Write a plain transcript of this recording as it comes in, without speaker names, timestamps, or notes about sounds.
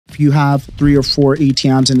you have 3 or 4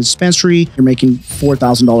 ATMs in a dispensary, you're making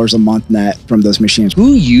 $4,000 a month net from those machines.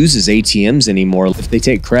 Who uses ATMs anymore if they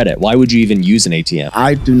take credit? Why would you even use an ATM?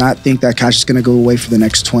 I do not think that cash is going to go away for the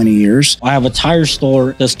next 20 years. I have a tire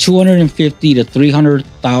store that's $250,000 to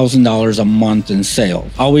 $300,000 a month in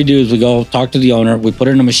sales. All we do is we go talk to the owner, we put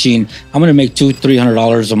in a machine. I'm going to make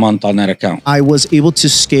 $200-300 a month on that account. I was able to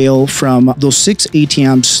scale from those 6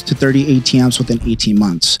 ATMs to 30 ATMs within 18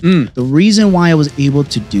 months. The reason why I was able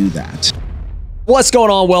to do that. What's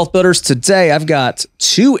going on, Wealth Builders? Today, I've got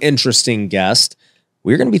 2 interesting guests.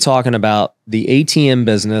 We're going to be talking about the ATM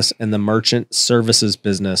business and the merchant services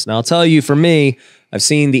business. Now, I'll tell you, for me, I've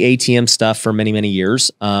seen the ATM stuff for many, many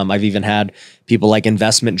years. I've even had people like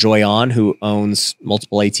Investment Joy on, who owns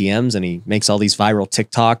multiple ATMs, and he makes all these viral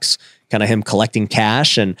TikToks, kind of him collecting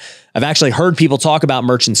cash. And I've actually heard people talk about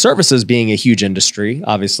merchant services being a huge industry,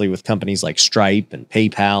 obviously with companies like Stripe and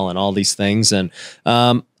PayPal and all these things. And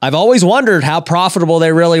I've always wondered how profitable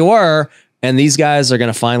they really were. And these guys are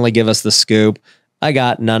going to finally give us the scoop. I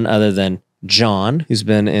got none other than John, who's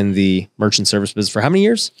been in the merchant service business for how many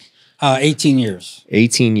years? 18 years.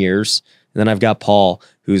 18 years. And then I've got Paul,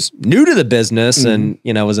 who's new to the business and,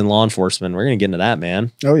 you know, was in law enforcement. We're going to get into that,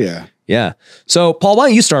 man. Oh, yeah. Yeah. So, Paul, why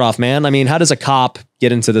don't you start off, man? I mean, how does a cop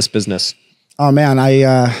get into this business? Oh, man.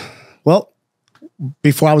 Well,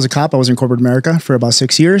 before I was a cop, I was in corporate America for about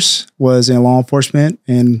 6 years, was in law enforcement.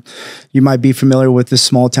 And you might be familiar with this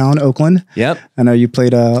small town, Oakland. Yep. I know you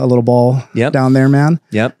played a little ball down there, man.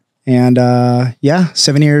 Yep. And yeah,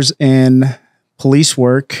 7 years in police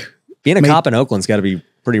work. Being a cop in Oakland's got to be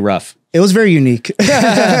pretty rough. It was very unique.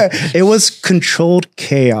 It was controlled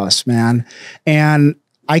chaos, man. And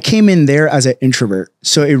I came in there as an introvert.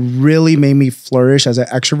 So it really made me flourish as an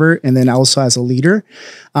extrovert and then also as a leader.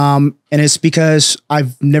 And it's because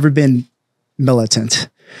I've never been militant.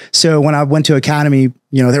 So when I went to academy,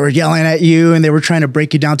 you know, they were yelling at you and they were trying to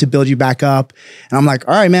break you down to build you back up. And I'm like,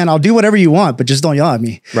 all right, man, I'll do whatever you want, but just don't yell at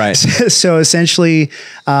me. Right. So essentially,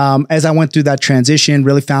 as I went through that transition,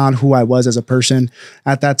 really found who I was as a person.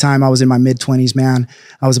 At that time, I was in my mid-20s, man.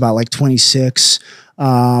 I was about like 26.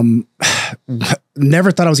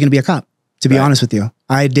 Never thought I was going to be a cop, to be honest with you.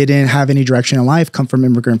 I didn't have any direction in life, come from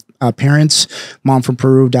immigrant parents, mom from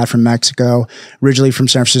Peru, dad from Mexico, originally from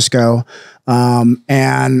San Francisco,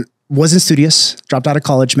 and wasn't studious, dropped out of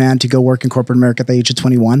college, man, to go work in corporate America at the age of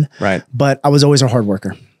 21. Right. But I was always a hard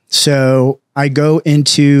worker. So I go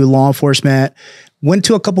into law enforcement, went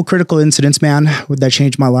to a couple critical incidents, man, that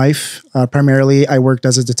changed my life. Primarily, I worked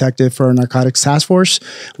as a detective for a narcotics task force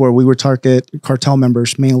where we would target cartel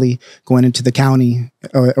members, mainly going into the county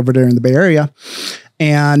over there in the Bay Area.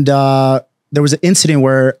 And there was an incident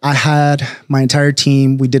where I had my entire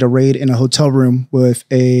team, we did a raid in a hotel room with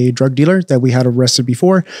a drug dealer that we had arrested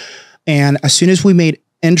before. And as soon as we made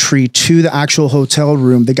entry to the actual hotel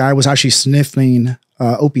room, the guy was actually sniffing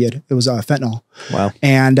opiate. It was fentanyl. Wow.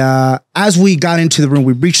 And as we got into the room,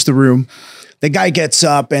 we reached the room, the guy gets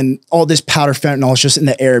up and all this powder fentanyl is just in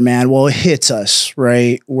the air, man. Well, it hits us,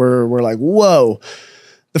 right? We're like, whoa.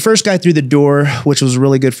 The first guy through the door, which was a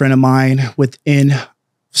really good friend of mine, within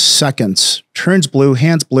seconds, turns blue,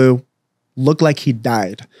 hands blue, looked like he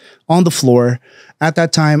died on the floor. At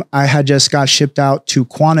that time, I had just got shipped out to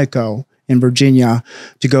Quantico in Virginia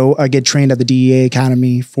to go get trained at the DEA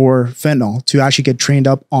Academy for fentanyl, to actually get trained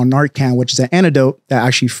up on Narcan, which is an antidote that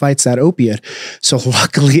actually fights that opiate. So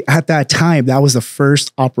luckily at that time, that was the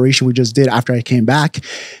first operation we just did after I came back.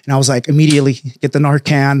 And I was like, immediately get the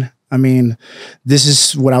Narcan. I mean, this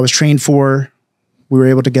is what I was trained for. We were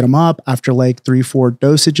able to get him up after like 3-4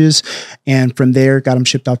 dosages. And from there, got him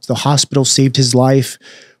shipped out to the hospital, saved his life.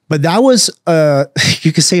 But that was,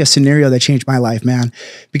 you could say, a scenario that changed my life, man.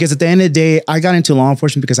 Because at the end of the day, I got into law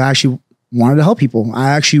enforcement because I actually wanted to help people. I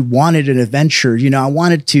actually wanted an adventure. You know, I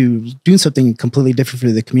wanted to do something completely different for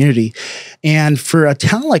the community. And for a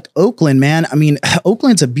town like Oakland, man, I mean,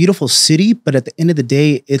 Oakland's a beautiful city, but at the end of the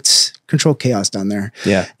day, it's controlled chaos down there.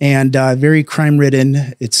 Yeah. And very crime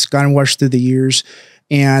ridden. It's gotten worse through the years.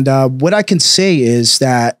 And what I can say is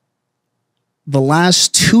that the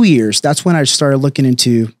last 2 years, that's when I started looking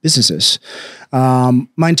into businesses.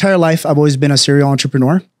 My entire life, I've always been a serial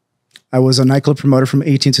entrepreneur. I was a nightclub promoter from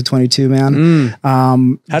 18 to 22, man. How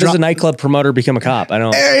does a nightclub promoter become a cop? I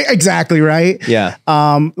don't exactly right. Yeah.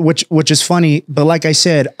 Which is funny, but like I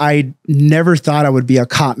said, I never thought I would be a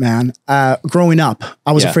cop, man. Growing up,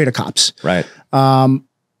 I was afraid of cops. Right.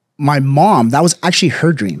 My mom, that was actually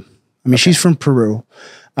her dream. I mean, she's from Peru.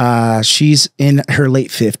 She's in her late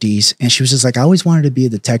 50s, and she was just like, I always wanted to be a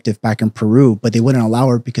detective back in Peru, but they wouldn't allow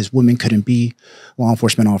her because women couldn't be law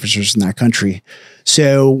enforcement officers in that country.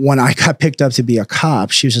 So when I got picked up to be a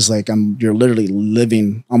cop, she was just like, you're literally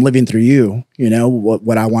I'm living through you, you know,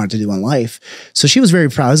 what I wanted to do in life. So she was very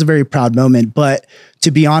proud. It was a very proud moment. But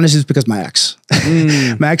to be honest, it's because my ex.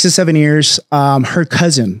 My ex is 7 years. Her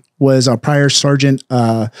cousin was a prior sergeant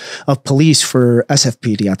of police for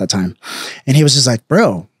SFPD at the time. And he was just like,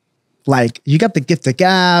 bro, like, you got the gift of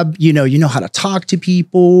gab, you know how to talk to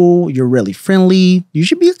people. You're really friendly. You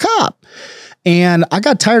should be a cop. And I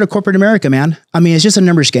got tired of corporate America, man. I mean, it's just a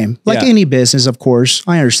numbers game, like any business, of course.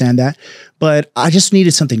 I understand that, but I just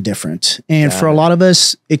needed something different. And for a lot of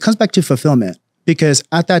us, it comes back to fulfillment, because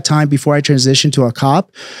at that time, before I transitioned to a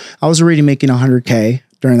cop, I was already making $100K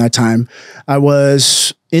during that time. I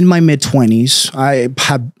was in my mid-20s. I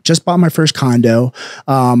had just bought my first condo,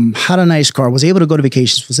 had a nice car, was able to go to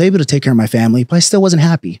vacations, was able to take care of my family, but I still wasn't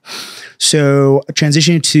happy. So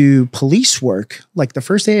transitioning to police work, like the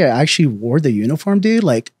first day I actually wore the uniform, dude,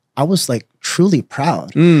 like I was like truly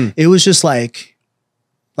proud. It was just like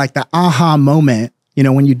the aha moment, you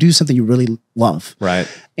know, when you do something you really love. Right.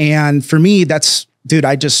 And for me, dude,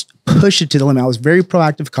 I just pushed it to the limit. I was a very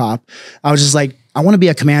proactive cop. I was just like, I want to be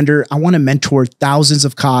a commander. I want to mentor thousands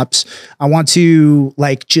of cops. I want to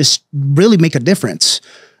like just really make a difference.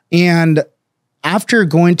 And after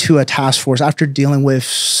going to a task force, after dealing with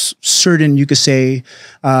certain, you could say,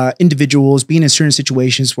 individuals, being in certain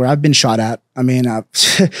situations where I've been shot at. I mean, I've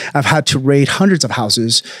had to raid hundreds of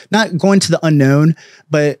houses, not going to the unknown,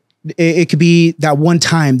 but it could be that one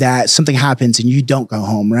time that something happens and you don't go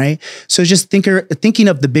home, right? So just thinking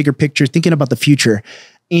of the bigger picture, thinking about the future.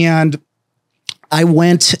 And I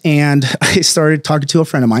went and I started talking to a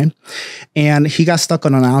friend of mine, and he got stuck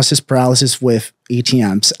on analysis paralysis with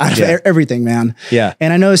ATMs out of everything, man. Yeah.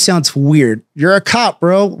 And I know it sounds weird. You're a cop,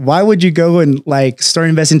 bro. Why would you go and like start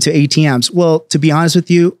investing into ATMs? Well, to be honest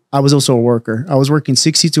with you, I was also a worker. I was working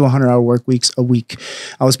 60 to 100-hour work weeks a week.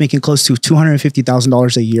 I was making close to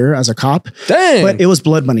 $250,000 a year as a cop. Dang. But it was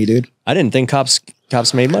blood money, dude. I didn't think cops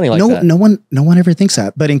made money like that. No one ever thinks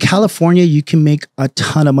that. But in California, you can make a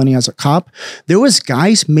ton of money as a cop. There was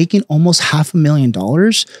guys making almost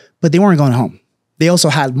 $500,000, but they weren't going home. They also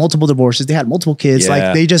had multiple divorces. They had multiple kids.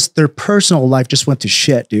 Yeah. Like their personal life just went to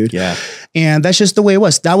shit, dude. Yeah. And that's just the way it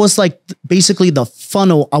was. That was like basically the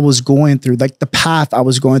funnel I was going through, like the path I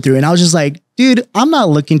was going through. And I was just like, dude, I'm not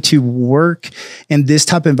looking to work in this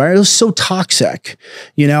type of environment. It was so toxic.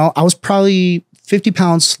 You know, I was probably 50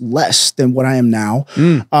 pounds less than what I am now.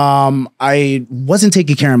 I wasn't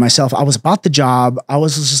taking care of myself. I was about the job. I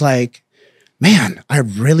was just like, man, I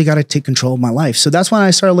really got to take control of my life. So that's when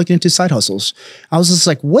I started looking into side hustles. I was just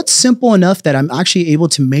like, what's simple enough that I'm actually able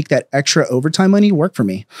to make that extra overtime money work for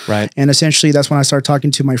me? Right. And essentially that's when I started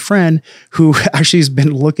talking to my friend who actually has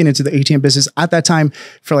been looking into the ATM business at that time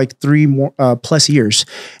for like 3 more plus years.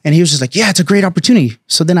 And he was just like, yeah, it's a great opportunity.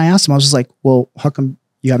 So then I asked him, I was just like, well, how come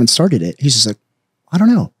you haven't started it? He's just like, I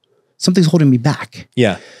don't know. Something's holding me back.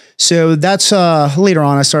 Yeah. So that's later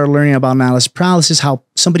on, I started learning about analysis paralysis, how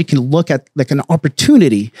somebody can look at like an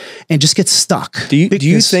opportunity and just get stuck. Do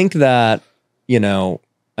you think that, you know,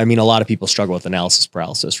 I mean, a lot of people struggle with analysis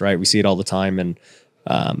paralysis, right? We see it all the time. And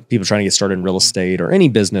people trying to get started in real estate or any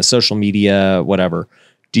business, social media, whatever.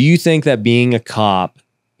 Do you think that being a cop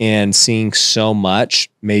and seeing so much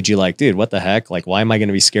made you like, dude, what the heck? Like, why am I going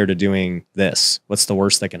to be scared of doing this? What's the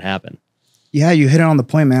worst that can happen? Yeah, you hit it on the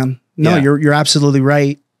point, man. No, you're absolutely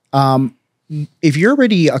right. If you're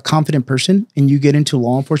already a confident person and you get into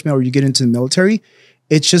law enforcement or you get into the military,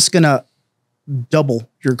 it's just going to double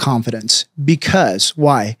your confidence. Because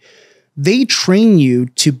why? They train you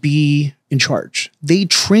to be in charge. They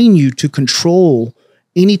train you to control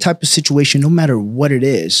any type of situation, no matter what it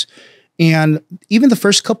is. And even the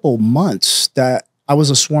first couple months that I was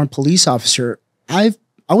a sworn police officer, I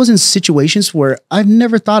was in situations where I've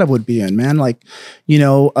never thought I would be in, man. Like, you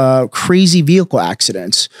know, crazy vehicle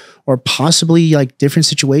accidents or possibly like different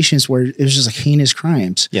situations where it was just like heinous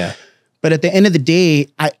crimes. Yeah. But at the end of the day,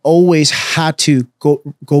 I always had to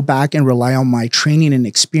go back and rely on my training and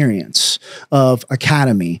experience of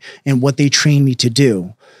academy and what they trained me to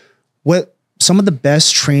do. What some of the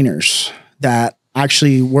best trainers that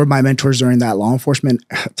actually were my mentors during that law enforcement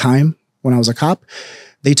time when I was a cop,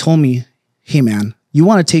 they told me, hey man, you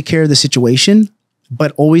want to take care of the situation,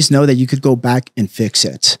 but always know that you could go back and fix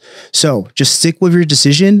it. So just stick with your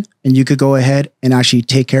decision and you could go ahead and actually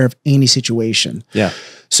take care of any situation. Yeah.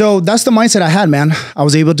 So that's the mindset I had, man. I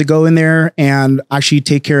was able to go in there and actually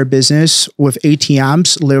take care of business with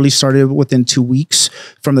ATMs. Literally started within 2 weeks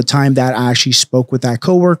from the time that I actually spoke with that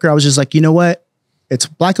coworker. I was just like, you know what? It's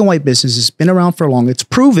black and white business. It's been around for long. It's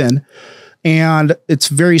proven. And it's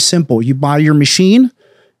very simple. You buy your machine,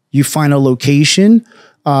 you find a location,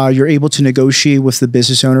 you're able to negotiate with the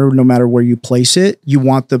business owner no matter where you place it. You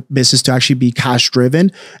want the business to actually be cash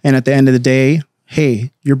driven. And at the end of the day,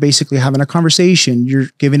 hey, you're basically having a conversation. You're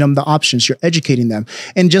giving them the options. You're educating them.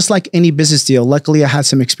 And just like any business deal, luckily I had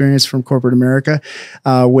some experience from corporate America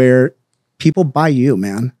where people buy you,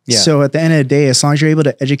 man. Yeah. So at the end of the day, as long as you're able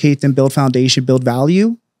to educate them, build foundation, build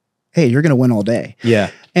value, hey, you're going to win all day.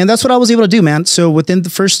 Yeah. And that's what I was able to do, man. So within the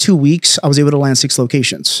first 2 weeks, I was able to land 6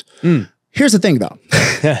 locations. Here's the thing though.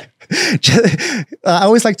 I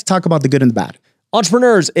always like to talk about the good and the bad.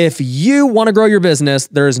 Entrepreneurs, if you want to grow your business,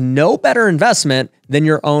 there is no better investment than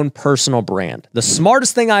your own personal brand. The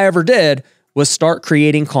smartest thing I ever did was start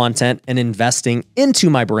creating content and investing into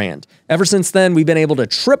my brand. Ever since then, we've been able to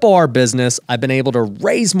triple our business. I've been able to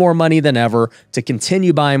raise more money than ever to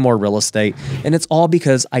continue buying more real estate. And it's all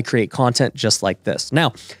because I create content just like this.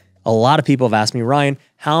 Now, a lot of people have asked me, Ryan,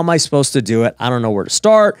 how am I supposed to do it? I don't know where to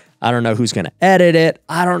start. I don't know who's going to edit it.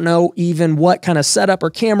 I don't know even what kind of setup or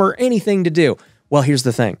camera or anything to do. Well, here's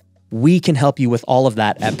the thing. We can help you with all of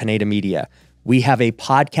that at Pineda Media. We have a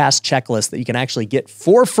podcast checklist that you can actually get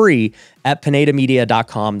for free at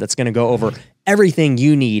pinedamedia.com that's going to go over everything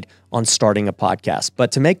you need on starting a podcast.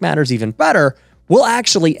 But to make matters even better, we'll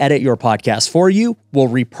actually edit your podcast for you. We'll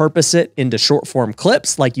repurpose it into short form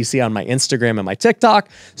clips like you see on my Instagram and my TikTok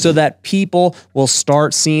so that people will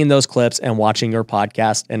start seeing those clips and watching your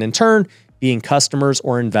podcast and in turn being customers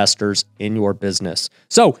or investors in your business.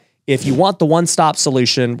 So if you want the one-stop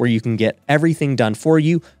solution where you can get everything done for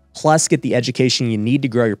you, plus get the education you need to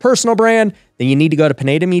grow your personal brand, then you need to go to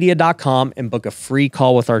pinedamedia.com and book a free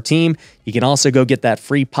call with our team. You can also go get that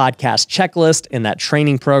free podcast checklist and that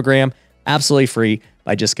training program absolutely free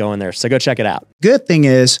by just going there. So go check it out. Good thing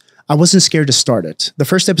is I wasn't scared to start it. The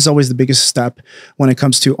first step is always the biggest step when it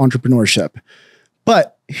comes to entrepreneurship.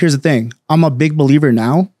 But here's the thing. I'm a big believer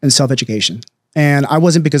now in self-education. And I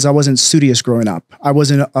wasn't because I wasn't studious growing up. I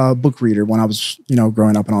wasn't a book reader when I was,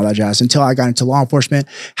 growing up and all that jazz until I got into law enforcement,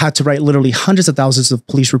 had to write literally hundreds of thousands of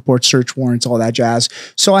police reports, search warrants, all that jazz.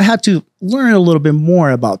 So I had to learn a little bit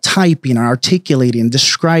more about typing and articulating and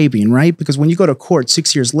describing, right? Because when you go to court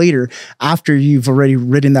 6 years later, after you've already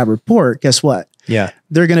written that report, guess what? Yeah.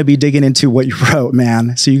 They're going to be digging into what you wrote,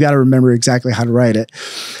 man. So you got to remember exactly how to write it.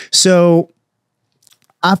 So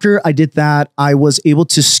after I did that, I was able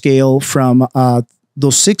to scale from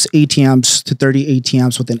those 6 ATMs to 30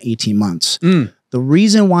 ATMs within 18 months. The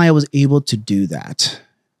reason why I was able to do that,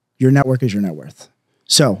 your network is your net worth.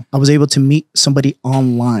 So I was able to meet somebody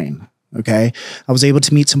online. Okay. I was able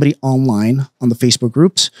to meet somebody online on the Facebook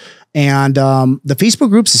groups. And the Facebook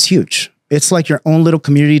groups is huge. It's like your own little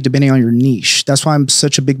community depending on your niche. That's why I'm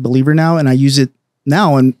such a big believer now. And I use it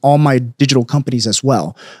now in all my digital companies as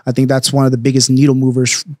well. I think that's one of the biggest needle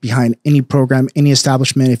movers behind any program, any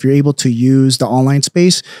establishment. If you're able to use the online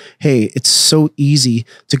space, hey, it's so easy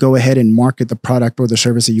to go ahead and market the product or the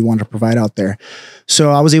service that you want to provide out there.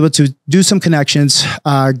 So I was able to do some connections,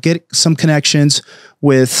 get some connections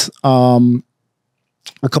with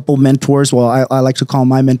a couple mentors. Well, I like to call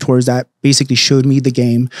my mentors that basically showed me the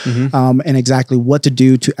game and exactly what to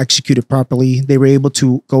do to execute it properly. They were able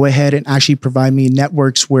to go ahead and actually provide me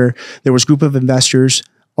networks where there was a group of investors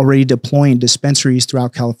already deploying dispensaries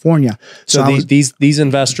throughout California. So these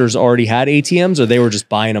investors already had ATMs or they were just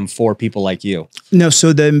buying them for people like you? No.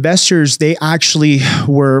 So the investors, they actually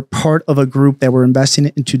were part of a group that were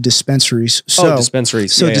investing into dispensaries. So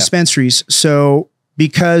dispensaries. So dispensaries. So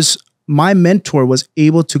because my mentor was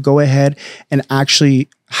able to go ahead and actually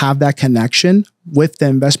have that connection with the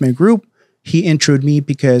investment group. He introed me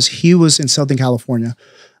because he was in Southern California.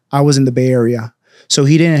 I was in the Bay Area. So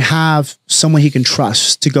he didn't have someone he can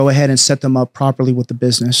trust to go ahead and set them up properly with the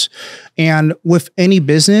business. And with any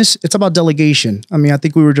business, it's about delegation. I mean, I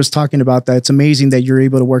think we were just talking about that. It's amazing that you're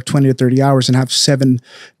able to work 20 to 30 hours and have 7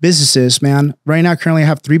 businesses, man. Right now, currently I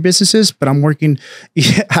have 3 businesses, but I'm working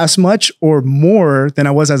as much or more than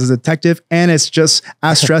I was as a detective. And it's just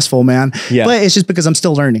as stressful, man. Yeah. But it's just because I'm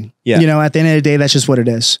still learning. Yeah. At the end of the day, that's just what it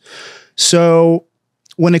is. So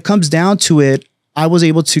when it comes down to it, I was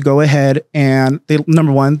able to go ahead and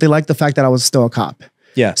number one, they liked the fact that I was still a cop.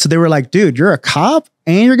 Yeah. So they were like, dude, you're a cop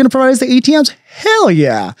and you're going to provide us the ATMs? Hell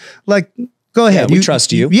yeah. Like, go ahead. Yeah, we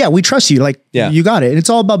trust you. Yeah, we trust you. Like, you got it. And it's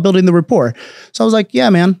all about building the rapport. So I was like, yeah,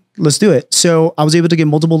 man, let's do it. So I was able to get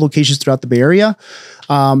multiple locations throughout the Bay Area.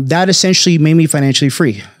 That essentially made me financially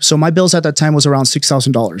free. So my bills at that time was around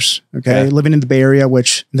 $6,000. Okay. Living in the Bay Area,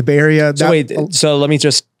 which in the Bay Area. So let me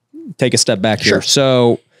just take a step back here. Sure.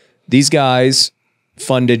 So these guys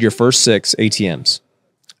funded your first 6 ATMs.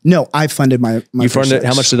 No, I funded my You funded,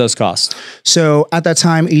 how much did those cost? So at that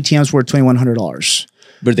time, ATMs were $2,100.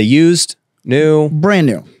 Were they used, new? Brand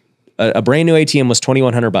new. A brand new ATM was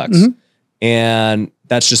 $2,100 bucks. And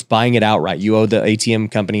that's just buying it outright. You owe the ATM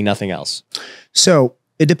company nothing else. So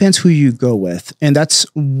it depends who you go with. And that's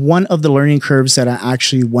one of the learning curves that I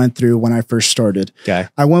actually went through when I first started. Okay.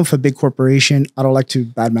 I went with a big corporation. I don't like to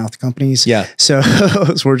badmouth companies. Yeah. So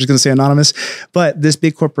we're just going to say anonymous. But this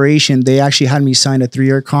big corporation, they actually had me sign a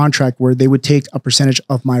 3-year contract where they would take a percentage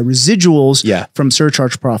of my residuals from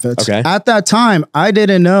surcharge profits. Okay. At that time, I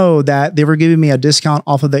didn't know that they were giving me a discount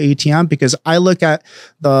off of the ATM because I look at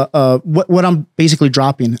the what I'm basically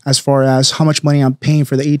dropping as far as how much money I'm paying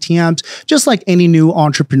for the ATMs, just like any new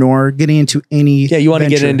entrepreneur getting into any you want to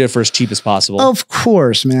get venture. into it for as cheap as possible. Of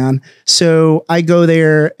course, man. So I go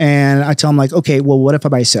there and I tell them like, okay, well, what if I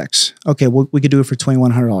buy 6? Okay, well, we could do it for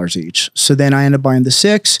 $2,100 each. So then I end up buying the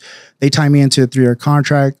 6. They tie me into a 3-year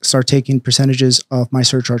contract, start taking percentages of my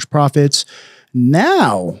surcharge profits.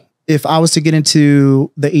 Now, if I was to get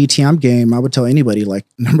into the ATM game, I would tell anybody like,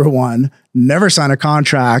 number 1, never sign a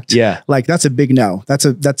contract. Yeah. Like that's a big no. That's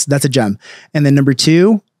a gem. And then number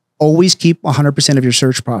 2, always keep 100% of your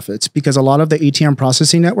search profits because a lot of the ATM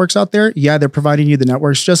processing networks out there, they're providing you the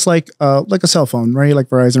networks just like a cell phone, right? Like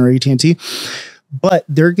Verizon or AT&T, but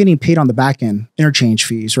they're getting paid on the back end, interchange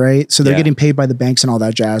fees, right? So they're getting paid by the banks and all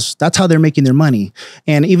that jazz. That's how they're making their money.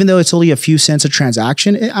 And even though it's only a few cents a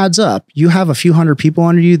transaction, it adds up. You have a few hundred people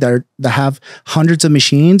under you that have hundreds of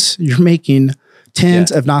machines. You're making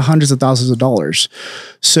tens, if not hundreds of thousands of dollars.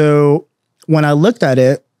 So when I looked at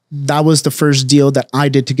it, that was the first deal that I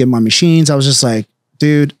did to get my machines. I was just like,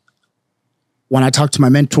 dude, when I talked to my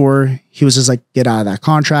mentor, he was just like, get out of that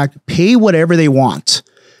contract, pay whatever they want,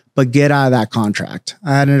 but get out of that contract.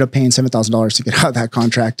 I ended up paying $7,000 to get out of that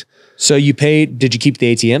contract. So you paid, did you keep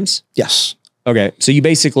the ATMs? Yes. Okay. So you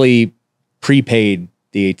basically prepaid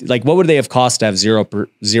like what would they have cost to have zero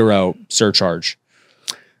surcharge?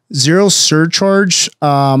 Zero surcharge.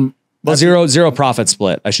 Well, zero profit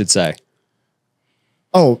split, I should say.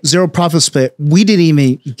 Oh, zero profit split. We didn't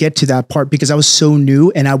even get to that part because I was so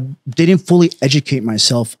new and I didn't fully educate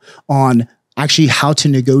myself on actually how to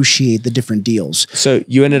negotiate the different deals. So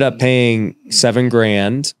you ended up paying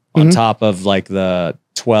 $7,000 on top of like the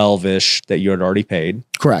 12-ish that you had already paid.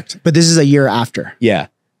 Correct. But this is a year after. Yeah.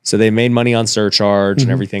 So they made money on surcharge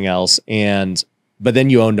and everything else. But then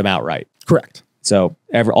you owned them outright. Correct. So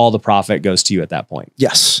all the profit goes to you at that point.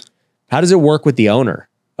 Yes. How does it work with the owner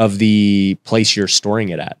of the place you're storing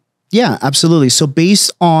it at? Yeah, absolutely. So based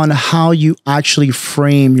on how you actually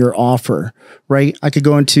frame your offer, right? I could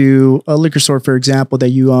go into a liquor store, for example, that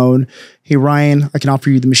you own. Hey, Ryan, I can offer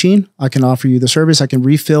you the machine. I can offer you the service. I can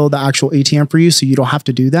refill the actual ATM for you so you don't have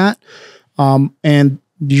to do that. And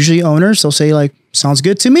usually owners, they'll say like, sounds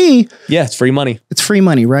good to me. Yeah, it's free money. It's free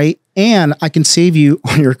money, right? And I can save you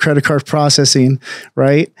on your credit card processing,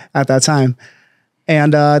 right? At that time.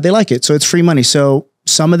 And they like it. So it's free money. So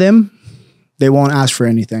some of them, they won't ask for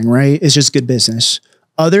anything, right? It's just good business.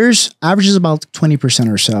 Others, average is about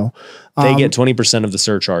 20% or so. They get 20% of the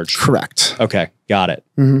surcharge. Correct. Okay, got it.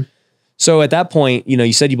 So at that point,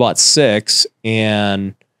 you said you bought 6,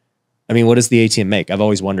 and I mean, what does the ATM make? I've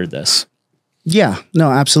always wondered this. Yeah,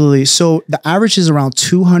 no, absolutely. So the average is around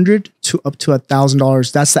 $200 to up to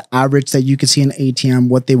 $1,000. That's the average that you can see in ATM,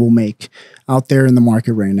 what they will make out there in the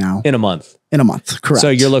market right now. In a month. In a month, correct. So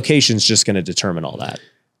your location's just going to determine all that.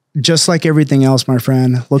 Just like everything else, my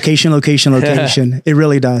friend. Location, location, location. It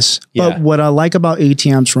really does. Yeah. But what I like about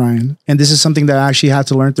ATMs, Ryan, and this is something that I actually had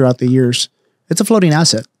to learn throughout the years, it's a floating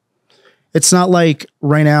asset. It's not like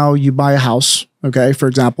right now you buy a house, okay, for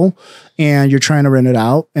example, and you're trying to rent it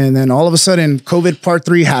out. And then all of a sudden, COVID part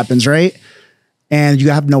 3 happens, right? And you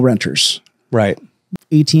have no renters. Right.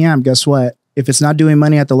 ATM, guess what? If it's not doing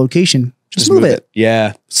money at the location, just move it.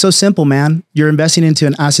 Yeah. So simple, man. You're investing into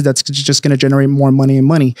an asset that's just going to generate more money and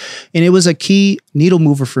money. And it was a key needle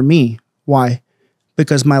mover for me. Why?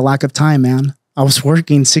 Because my lack of time, man. I was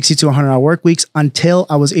working 60 to 100 hour work weeks until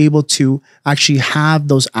I was able to actually have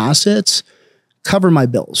those assets cover my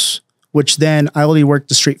bills, which then I only worked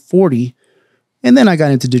the straight 40. And then I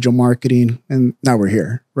got into digital marketing and now we're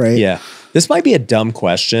here, right? Yeah. This might be a dumb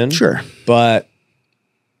question. Sure. But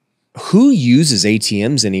who uses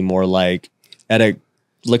ATMs anymore? Like at a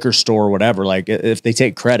liquor store or whatever, like if they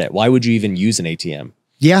take credit, why would you even use an ATM?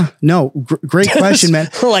 Yeah, no, great question, man.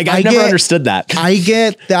 Like I never understood that. I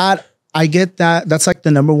get that. That's like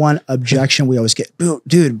the number one objection we always get.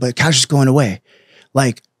 Dude, but cash is going away.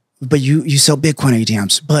 Like, but you sell Bitcoin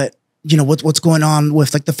ATMs, but you know, what's going on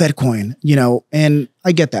with like the Fed coin, you know, and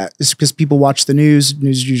I get that. It's because people watch the news.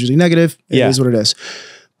 News is usually negative. It is what it is.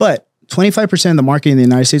 But 25% of the market in the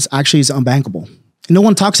United States actually is unbankable. And no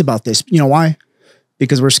one talks about this. You know why?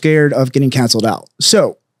 Because we're scared of getting canceled out.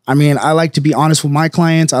 So, I mean, I like to be honest with my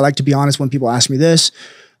clients. I like to be honest when people ask me this.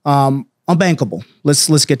 Unbankable.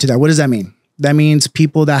 Let's get to that. What does that mean? That means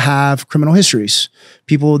people that have criminal histories,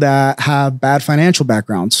 people that have bad financial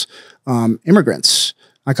backgrounds, immigrants.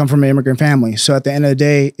 I come from an immigrant family. So at the end of the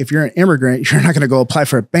day, if you're an immigrant, you're not going to go apply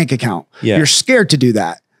for a bank account. Yeah. You're scared to do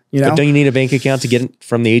that. You know? But don't you need a bank account to get it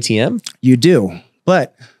from the ATM? You do.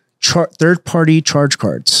 But third-party charge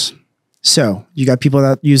cards. So you got people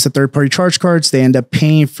that use the third-party charge cards. They end up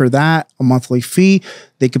paying for that, a monthly fee.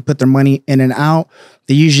 They could put their money in and out.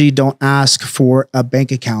 They usually don't ask for a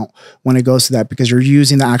bank account when it goes to that because you're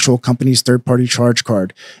using the actual company's third-party charge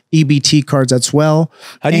card. EBT cards as well.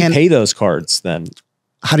 How do you pay those cards then?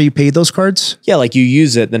 How do you pay those cards? Yeah, like you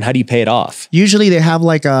use it, then how do you pay it off? Usually they have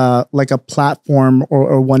like a platform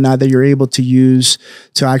or whatnot that you're able to use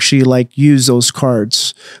to actually like use those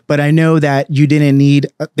cards. But I know that you didn't need,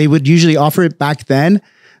 they would usually offer it back then,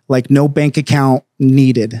 like no bank account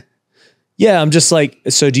needed. Yeah, I'm just like,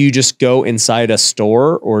 so do you just go inside a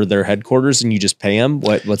store or their headquarters and you just pay them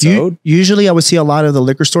what's owed? Usually I would see a lot of the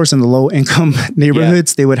liquor stores in the low income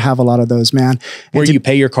neighborhoods. They would have a lot of those, man. Where you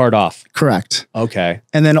pay your card off. Correct. Okay.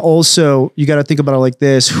 And then also you got to think about it like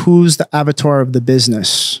this. Who's the avatar of the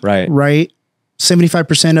business? Right. Right.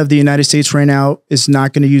 75% of the United States right now is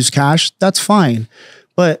not going to use cash. That's fine.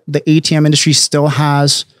 But the ATM industry still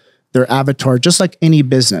has their avatar, just like any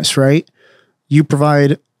business, right? You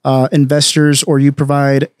provide investors or you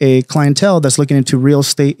provide a clientele that's looking into real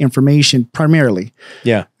estate information primarily.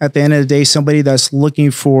 Yeah. At the end of the day, somebody that's looking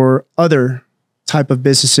for other type of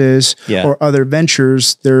businesses or other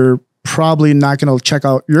ventures, they're probably not going to check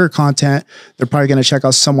out your content. They're probably going to check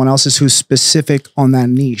out someone else's who's specific on that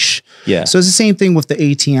niche. Yeah. So it's the same thing with the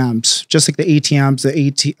ATMs, just like the ATMs,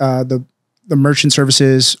 the merchant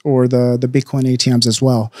services or the Bitcoin ATMs as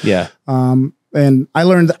well. Yeah. And I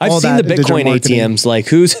learned I've seen the Bitcoin ATMs. Like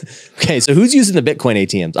who's using the Bitcoin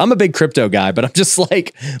ATMs? I'm a big crypto guy, but I'm just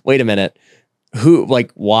like, wait a minute.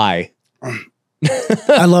 Why?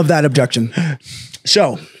 I love that objection.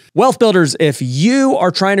 So Wealth Builders, if you are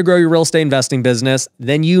trying to grow your real estate investing business,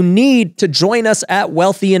 then you need to join us at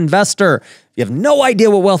Wealthy Investor. If you have no idea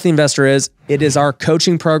what Wealthy Investor is, it is our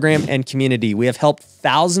coaching program and community. We have helped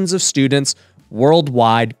thousands of students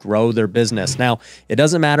worldwide grow their business. Now, it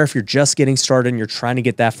doesn't matter if you're just getting started and you're trying to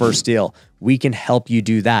get that first deal. We can help you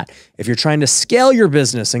do that. If you're trying to scale your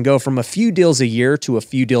business and go from a few deals a year to a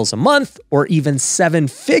few deals a month or even 7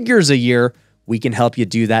 figures a year, we can help you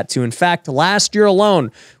do that too. In fact, last year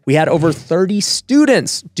alone, we had over 30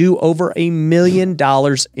 students do over $1 million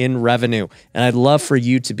in revenue. And I'd love for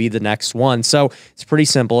you to be the next one. So it's pretty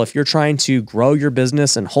simple. If you're trying to grow your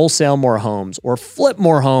business and wholesale more homes or flip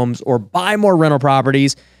more homes or buy more rental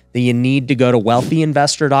properties, then you need to go to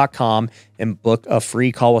wealthyinvestor.com and book a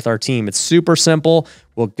free call with our team. It's super simple.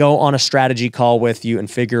 We'll go on a strategy call with you and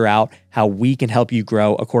figure out how we can help you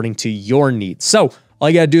grow according to your needs. So all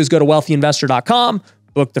you got to do is go to wealthyinvestor.com,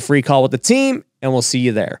 book the free call with the team, and we'll see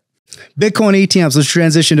you there. Bitcoin ATMs, let's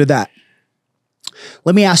transition to that.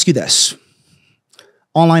 Let me ask you this.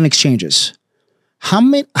 Online exchanges. How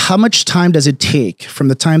much time does it take from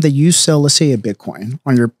the time that you sell, let's say, a Bitcoin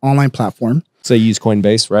on your online platform? So you use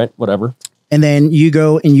Coinbase, right? Whatever. And then you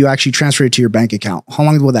go and you actually transfer it to your bank account. How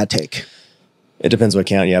long will that take? It depends what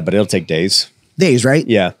account, yeah, but it'll take days. Days, right?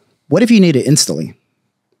 Yeah. What if you need it instantly?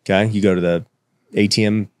 Okay. You go to the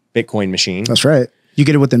ATM Bitcoin machine. That's right. You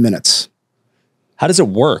get it within minutes. How does it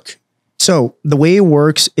work? So the way it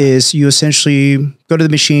works is you essentially go to the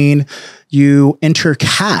machine, you enter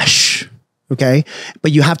cash, okay?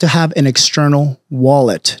 But you have to have an external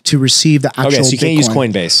wallet to receive the actual Okay, so you can't Bitcoin. use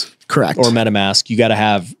Coinbase. Correct. Or MetaMask. You got to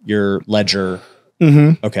have your ledger.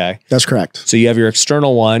 Mm-hmm. Okay. That's correct. So you have your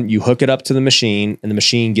external one, you hook it up to the machine, and the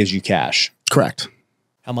machine gives you cash. Correct.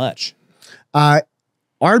 How much?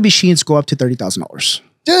 Our machines go up to $30,000.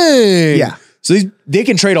 Dang. Yeah. So they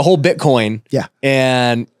can trade a whole Bitcoin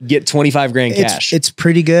and get 25 grand cash. It's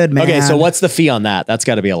pretty good, man. Okay, so what's the fee on that? That's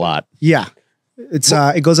got to be a lot. Yeah.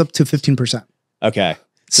 It goes up to 15%. Okay.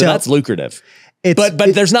 So that's lucrative. But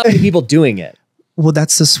there's there's not many people doing it. Well,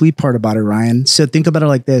 that's the sweet part about it, Ryan. So think about it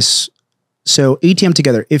like this. So ATM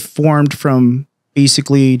Together, it formed from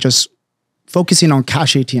basically just focusing on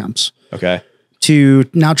cash ATMs Okay. to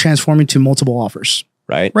now transforming to multiple offers.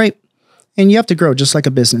 Right. Right. And you have to grow just like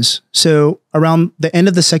a business. So around the end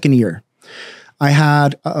of the second year, I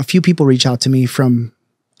had a few people reach out to me from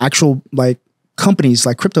actual like companies,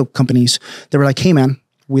 like crypto companies. They were like, hey man,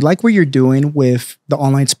 we like what you're doing with the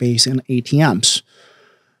online space and ATMs.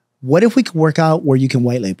 What if we could work out where you can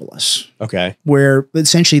white label us? Okay. Where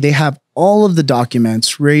essentially they have all of the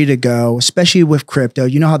documents ready to go, especially with crypto.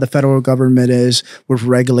 You know how the federal government is with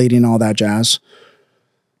regulating all that jazz.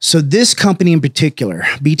 So this company in particular,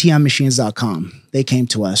 btmmachines.com, they came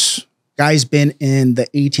to us. Guy's been in the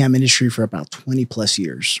ATM industry for about 20 plus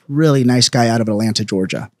years. Really nice guy out of Atlanta,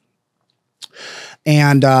 Georgia.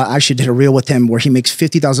 And I actually did a reel with him where he makes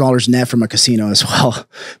 $50,000 net from a casino as well.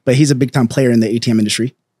 But he's a big time player in the ATM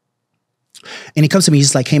industry. And he comes to me,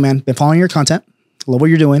 he's like, hey man, been following your content. Love what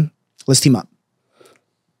you're doing. Let's team up.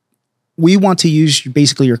 We want to use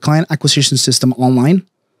basically your client acquisition system online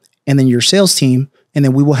and then your sales team, and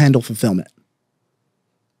then we will handle fulfillment.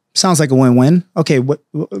 Sounds like a win-win. Okay,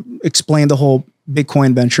 explain the whole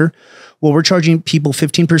Bitcoin venture. Well, we're charging people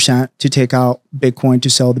 15% to take out Bitcoin to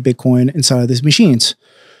sell the Bitcoin inside of these machines.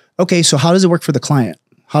 Okay, so how does it work for the client?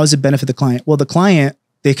 How does it benefit the client? Well, the client,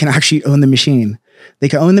 they can actually own the machine. They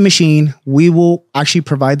can own the machine. We will actually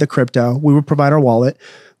provide the crypto. We will provide our wallet.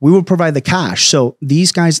 We will provide the cash. So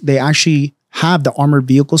these guys, they actually have the armored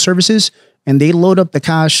vehicle services and they load up the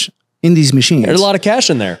cash in these machines. There's a lot of cash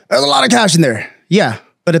in there. There's a lot of cash in there. Yeah.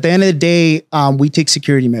 But at the end of the day, we take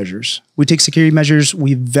security measures.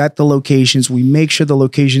 We vet the locations. We make sure the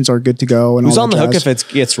locations are good to go. And who's all on the that hook jazz. if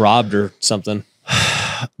it gets robbed or something?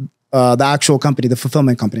 The actual company, the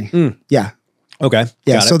fulfillment company. Yeah. Okay.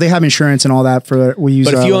 Yeah. Got So it. they have insurance and all that for we use.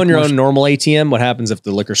 But if you own your commercial- own normal ATM, what happens if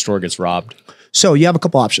the liquor store gets robbed? So you have a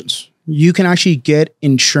couple options. You can actually get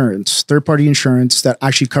insurance, third-party insurance that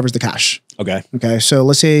actually covers the cash. Okay. Okay. So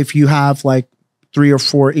let's say if you have like 3 or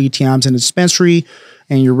 4 ATMs in a dispensary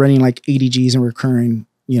and you're running like ADGs and recurring,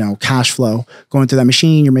 cash flow going through that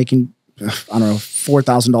machine, you're making, I don't know,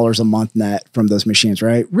 $4,000 a month net from those machines,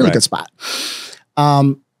 right? Really Right. good spot.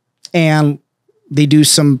 And they do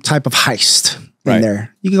some type of heist in Right.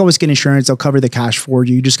 there. You can always get insurance. They'll cover the cash for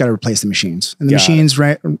you. You just got to replace the machines. And the Got it. machines,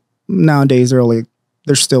 right, nowadays,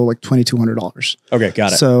 they're still like $2,200. Okay.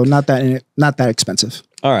 Got it. So not that expensive.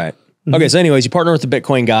 All right. Okay. So anyways, you partner with the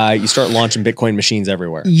Bitcoin guy. You start launching Bitcoin machines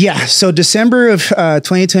everywhere. Yeah. So December of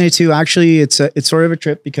 2022, actually, it's sort of a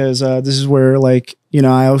trip because this is where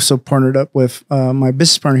I also partnered up with my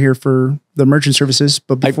business partner here for the merchant services.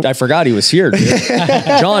 But before, I forgot he was here, dude.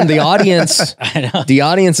 John, the audience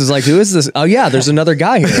is like, who is this? Oh yeah, there's another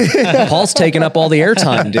guy here. Paul's taking up all the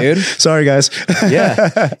airtime, dude. sorry guys.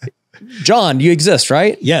 Yeah. John, you exist,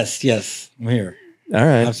 right? Yes, I'm here. All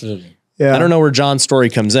right. Absolutely. Yeah. I don't know where John's story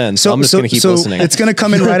comes in, so I'm just going to keep listening. It's going to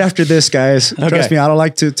come in right after this, guys. Okay. Trust me, I don't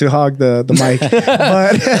like to hog the mic.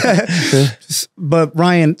 but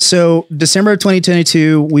Ryan, so December of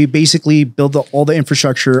 2022, we basically built all the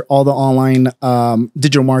infrastructure, all the online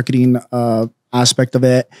digital marketing aspect of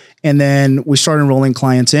it. And then we started enrolling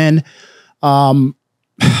clients in.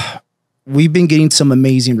 We've been getting some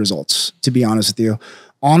amazing results, to be honest with you.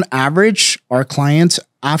 On average, our clients,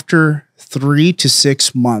 after 3 to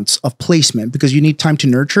 6 months of placement, because you need time to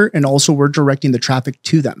nurture, and also we're directing the traffic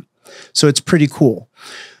to them. So it's pretty cool.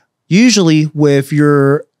 Usually with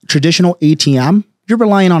your traditional ATM, you're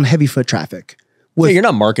relying on heavy foot traffic. Yeah, you're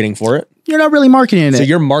not marketing for it. You're not really marketing it. So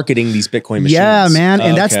you're marketing these Bitcoin machines. Yeah, man.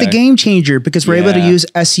 And that's the game changer because we're able to Yeah. use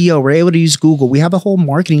SEO. We're able to use Google. We have a whole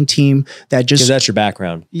marketing team that just Because that's your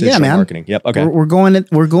background. Yeah, Digital man. marketing. Yep. Okay. We're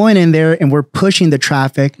going in there and we're pushing the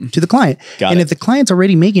traffic to the client. Got and it. if the client's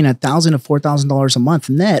already making $1,000 to $4,000 a month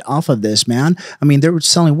net off of this, man, I mean, they're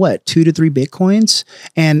selling what, 2 to 3 Bitcoins,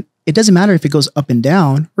 and it doesn't matter if it goes up and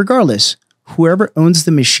down. Regardless, whoever owns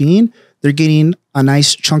the machine, they're getting a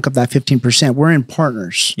nice chunk of that 15%. We're in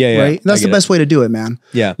partners. Yeah, right. I That's the get best way to do it, man.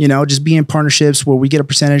 Yeah. Just be in partnerships where we get a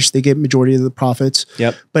percentage, they get majority of the profits.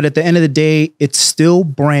 Yep. But at the end of the day, it's still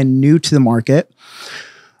brand new to the market.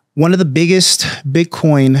 One of the biggest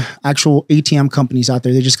Bitcoin actual ATM companies out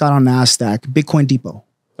there, they just got on NASDAQ, Bitcoin Depot.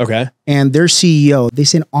 Okay. And their CEO, they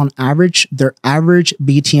said on average, their average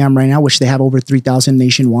BTM right now, which they have over 3,000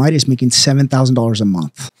 nationwide, is making $7,000 a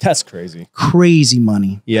month. That's crazy. Crazy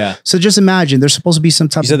money. Yeah. So just imagine there's supposed to be some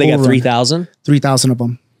type You said of they got overrun. 3,000? 3,000 of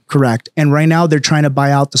them. Correct. And right now they're trying to buy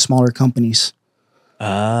out the smaller companies.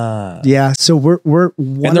 Ah. Yeah. So we're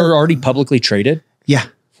one And they're of- already publicly traded? yeah.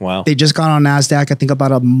 Wow. They just got on NASDAQ, I think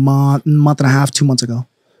about a month and a half, 2 months ago.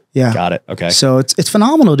 Yeah. Got it. Okay. So it's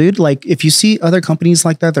phenomenal, dude. Like if you see other companies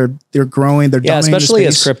like that, they're growing, they're dominating especially the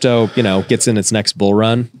as space. crypto, gets in its next bull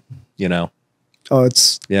run, Oh,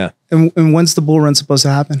 it's Yeah. And when's the bull run supposed to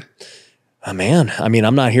happen? Oh man. I mean,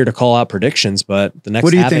 I'm not here to call out predictions, but the next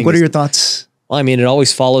What do you halving think? What are your thoughts? Well, I mean, it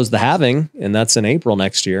always follows the halving, and that's in April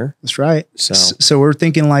next year. That's right. So So we're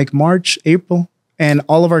thinking like March, April. And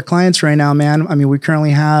all of our clients right now, man, I mean, we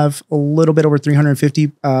currently have a little bit over 350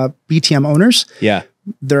 BTM owners. Yeah.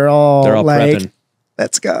 They're all like, prepping.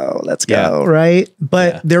 let's go, right?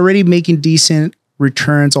 But they're already making decent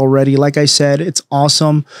returns already. Like I said, it's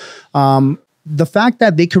awesome. The fact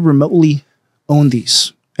that they could remotely own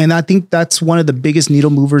these. And I think that's one of the biggest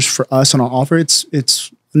needle movers for us on our offer. It's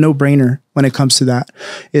a no-brainer when it comes to that,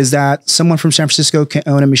 is that someone from San Francisco can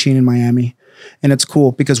own a machine in Miami. And it's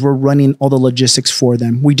cool because we're running all the logistics for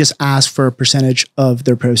them. We just ask for a percentage of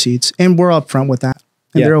their proceeds and we're upfront with that.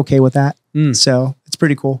 And they're okay with that. So it's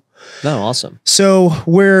pretty cool. No, awesome. So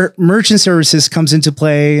where merchant services comes into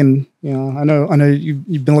play, and I know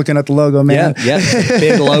you've been looking at the logo, man. Yeah,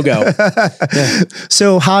 big logo.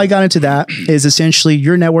 So how I got into that is essentially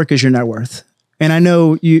your network is your net worth. And I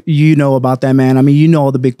know you know about that, man. I mean, you know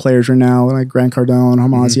all the big players right now, like Grant Cardone,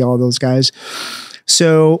 Hamazi, all those guys.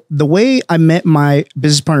 So the way I met my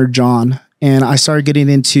business partner, John, and I started getting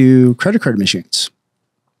into credit card machines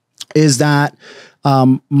is that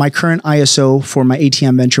my current ISO for my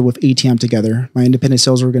ATM venture with ATM Together, my independent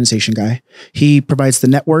sales organization guy, he provides the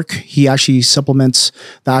network. He actually supplements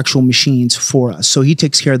the actual machines for us. So he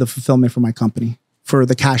takes care of the fulfillment for my company for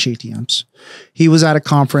the cash ATMs. He was at a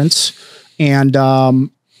conference and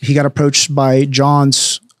he got approached by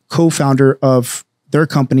John's co-founder of their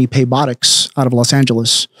company, Paybotics, out of Los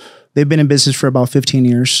Angeles. They've been in business for about 15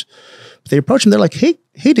 years. They approach him. They're like, hey,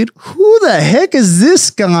 dude, who the heck is this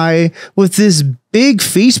guy with this big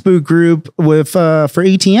Facebook group with for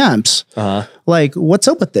ATMs? Like, what's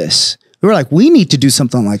up with this? We were like, we need to do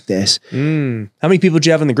something like this. How many people did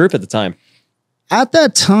you have in the group at the time? At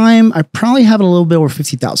that time, I probably have a little bit over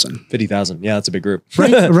 50,000. 50,000. Yeah, that's a big group.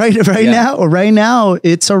 Right now,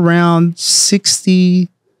 it's around 60,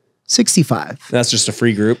 65. That's just a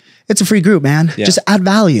free group. It's a free group, man. Just add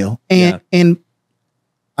value. And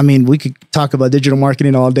I mean, we could talk about digital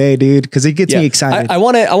marketing all day, dude, because it gets me excited. I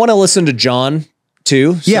want to listen to John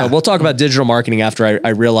too. So we'll talk about digital marketing after I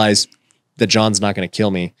realize that John's not going to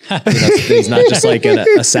kill me. He's not just like an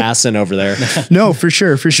assassin over there. No, for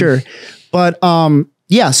sure. But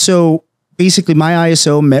so basically my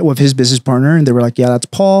ISO met with his business partner and they were like, yeah, that's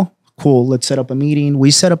Paul. Cool. Let's set up a meeting. We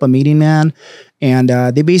set up a meeting, man. And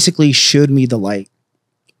they basically showed me the light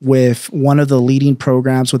with one of the leading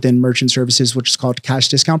programs within merchant services, which is called Cash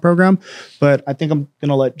Discount Program. But I think I'm going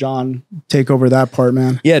to let John take over that part,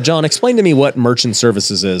 man. Yeah, John, explain to me what merchant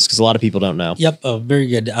services is, because a lot of people don't know. Yep, very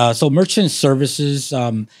good. So merchant services,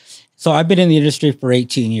 so I've been in the industry for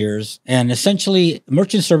 18 years, and essentially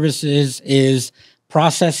merchant services is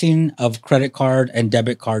processing of credit card and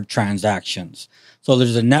debit card transactions. So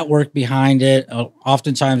there's a network behind it.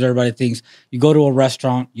 Oftentimes everybody thinks you go to a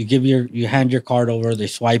restaurant, you hand your card over, they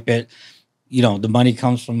swipe it. The money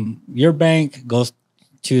comes from your bank, goes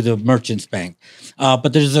to the merchant's bank.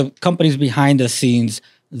 But there's companies behind the scenes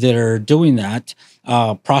that are doing that,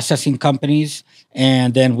 processing companies.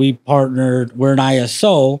 And then we're an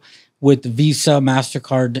ISO with Visa,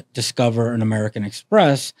 MasterCard, Discover, and American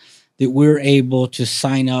Express that we're able to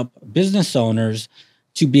sign up business owners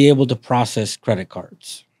to be able to process credit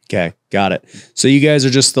cards. Okay, got it. So you guys are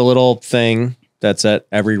just the little thing that's at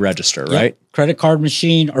every register, right? Credit card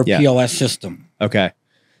machine or POS system. Okay.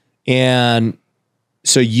 And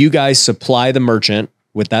so you guys supply the merchant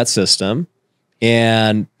with that system,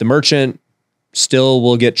 and the merchant still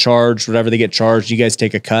will get charged whatever they get charged. You guys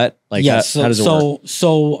take a cut? Like, yes. how does it work?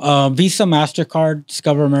 So Visa, MasterCard,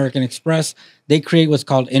 Discover, American Express, they create what's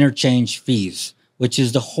called interchange fees, which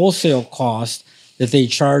is the wholesale cost that they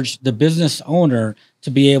charge the business owner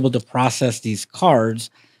to be able to process these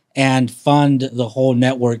cards and fund the whole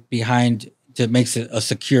network behind to makes it a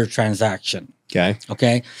secure transaction.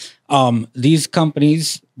 Okay. These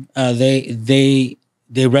companies, they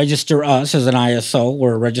register us as an ISO.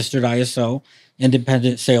 We're a registered ISO,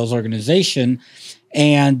 independent sales organization,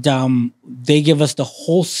 and they give us the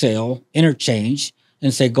wholesale interchange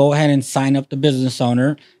and say, go ahead and sign up the business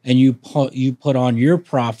owner, and you put on your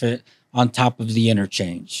profit on top of the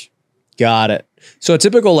interchange. Got it. So a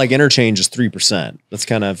typical interchange is 3%. That's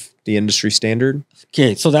kind of the industry standard.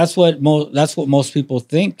 Okay, so that's what most people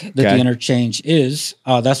think that the interchange is.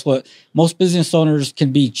 That's what most business owners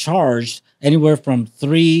can be charged anywhere from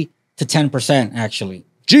 3 to 10%, actually.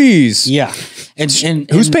 Jeez. Yeah. And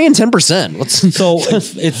who's paying 10%? What's so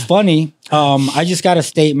it's funny. I just got a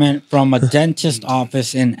statement from a dentist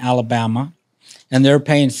office in Alabama, and they're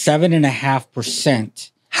paying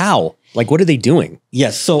 7.5%. How? Like, what are they doing?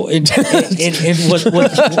 Yes. So so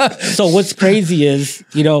what's crazy is,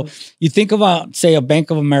 you think about, say, a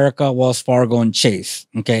Bank of America, Wells Fargo, and Chase.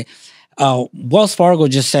 Okay. Wells Fargo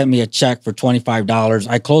just sent me a check for $25.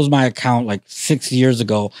 I closed my account like 6 years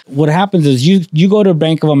ago. What happens is you go to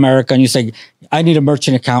Bank of America and you say, I need a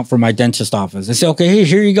merchant account for my dentist office. They say, okay,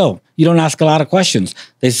 here you go. You don't ask a lot of questions.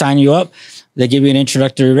 They sign you up. They give you an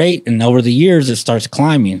introductory rate, and over the years, it starts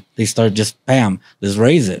climbing. They start just, bam, let's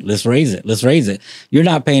raise it, let's raise it, let's raise it. You're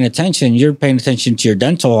not paying attention. You're paying attention to your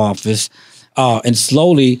dental office, and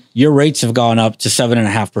slowly, your rates have gone up to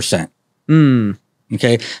 7.5%.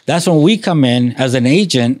 Okay, that's when we come in as an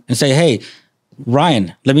agent and say, hey,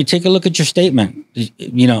 Ryan, let me take a look at your statement.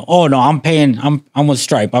 Oh no, I'm with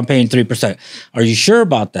Stripe. I'm paying 3%. Are you sure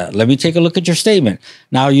about that? Let me take a look at your statement.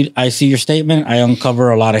 Now I see your statement. I uncover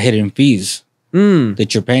a lot of hidden fees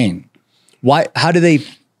that you're paying. Why? How do they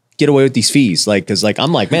get away with these fees? Like, cause like,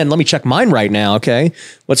 I'm like, man, let me check mine right now. Okay.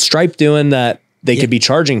 What's Stripe doing that they could be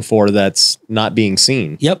charging for that's not being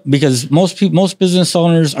seen? Yep. Because most business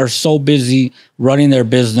owners are so busy running their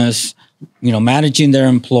business, managing their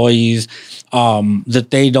employees, that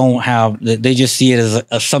they just see it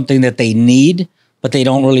as something that they need, but they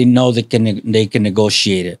don't really know they can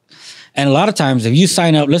negotiate it. And a lot of times if you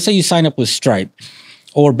sign up, let's say you sign up with Stripe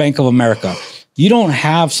or Bank of America, you don't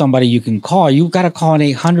have somebody you can call. You got to call an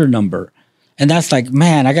 800 number. And that's like,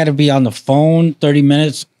 man, I got to be on the phone 30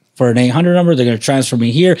 minutes for an 800 number. They're going to transfer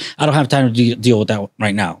me here. I don't have time to deal with that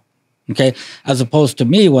right now. Okay. As opposed to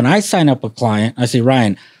me, when I sign up a client, I say,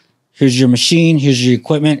 Ryan, here's your machine. Here's your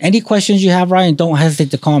equipment. Any questions you have, Ryan, don't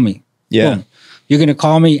hesitate to call me. Yeah. Boom. You're going to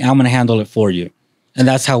call me. I'm going to handle it for you. And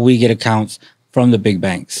that's how we get accounts from the big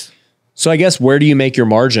banks. So I guess where do you make your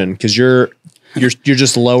margin? Because you're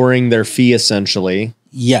just lowering their fee essentially.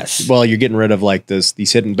 Yes. Well, you're getting rid of like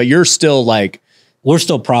these hidden, but you're still like, we're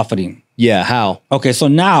still profiting. Yeah. How? Okay. So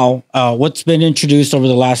now what's been introduced over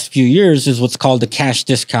the last few years is what's called the cash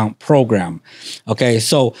discount program. Okay.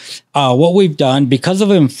 So what we've done, because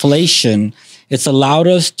of inflation, it's allowed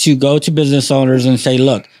us to go to business owners and say,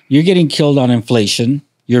 look, you're getting killed on inflation.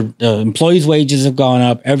 Your employees' wages have gone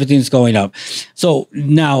up. Everything's going up. So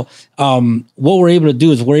now what we're able to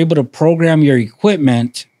do is we're able to program your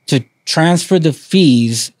equipment to transfer the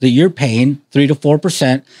fees that you're paying, 3 to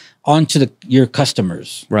 4%, onto your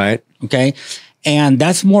customers. Right. Okay. And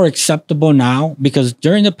that's more acceptable now because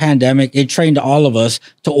during the pandemic, it trained all of us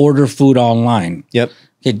to order food online. Yep.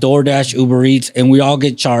 Okay, DoorDash, Uber Eats, and we all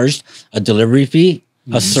get charged a delivery fee,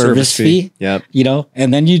 a service fee. Yep.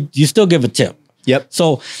 And then you still give a tip. Yep.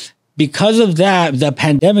 So because of that, the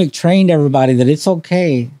pandemic trained everybody that it's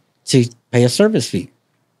okay to pay a service fee.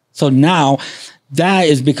 So now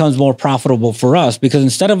that becomes more profitable for us because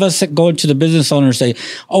instead of us going to the business owner and say,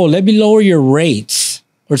 oh, let me lower your rates,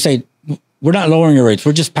 or say, we're not lowering your rates,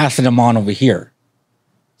 we're just passing them on over here.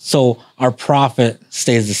 So our profit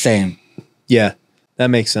stays the same. Yeah, that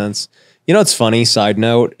makes sense. What's funny, side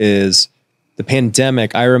note, is the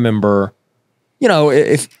pandemic. I remember,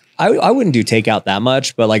 if I wouldn't do takeout that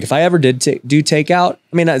much, but like if I ever did do takeout,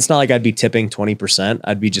 I mean, it's not like I'd be tipping 20%.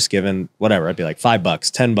 I'd be just giving whatever. I'd be like $5,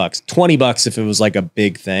 $10, $20 if it was like a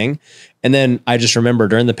big thing. And then I just remember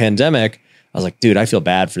during the pandemic, I was like, dude, I feel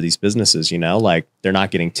bad for these businesses, like they're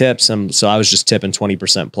not getting tips. And so I was just tipping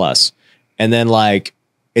 20% plus. And then like,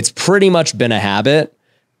 it's pretty much been a habit.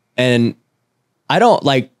 And I don't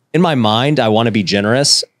like, in my mind, I want to be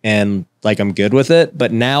generous and like, I'm good with it.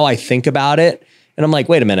 But now I think about it and I'm like,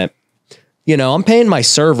 wait a minute, I'm paying my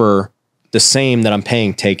server the same that I'm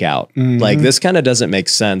paying takeout. Mm-hmm. Like this kind of doesn't make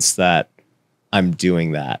sense that I'm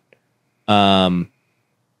doing that.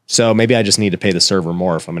 So maybe I just need to pay the server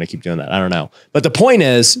more if I'm going to keep doing that. I don't know. But the point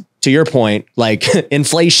is, to your point, like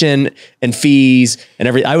inflation and fees and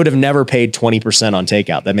I would have never paid 20% on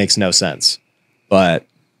takeout. That makes no sense. But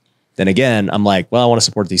then again, I'm like, well, I want to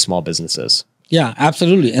support these small businesses. Yeah,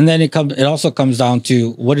 absolutely. And then it also comes down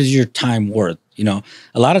to what is your time worth? A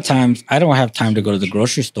lot of times I don't have time to go to the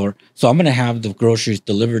grocery store, so I'm going to have the groceries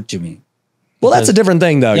delivered to me. Well, that's a different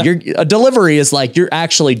thing though. Yeah. A delivery is like, you're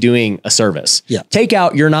actually doing a service. Yeah.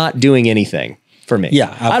 Takeout, you're not doing anything for me. Yeah.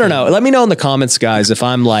 Absolutely. I don't know. Let me know in the comments, guys, if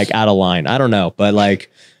I'm like out of line. I don't know, but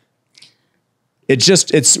like,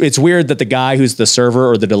 it's weird that the guy who's the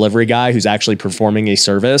server or the delivery guy who's actually performing a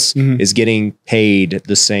service is getting paid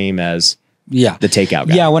the same as the takeout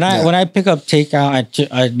guy. Yeah. When I pick up takeout,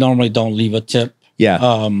 I normally don't leave a tip.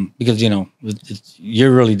 Yeah. Because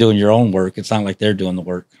you're really doing your own work. It's not like they're doing the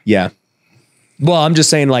work. Yeah. Well, I'm just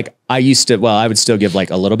saying, like, I would still give like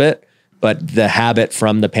a little bit, but the habit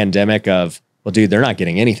from the pandemic of, well, dude, they're not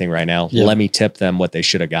getting anything right now. Yeah. Let me tip them what they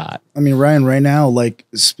should have got. I mean, Ryan, right now, like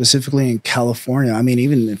specifically in California, I mean,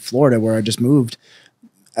 even in Florida where I just moved,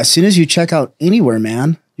 as soon as you check out anywhere,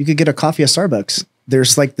 man, you could get a coffee at Starbucks.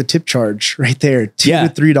 There's like the tip charge right there,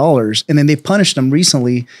 $2 to $3. And then they punished them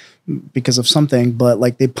recently because of something, but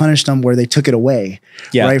like they punished them where they took it away,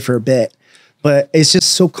 right, for a bit. But it's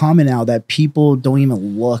just so common now that people don't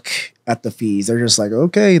even look at the fees. They're just like,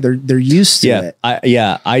 okay, they're used to it.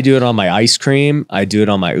 I do it on my ice cream. I do it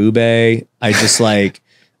on my ube. I'm just like,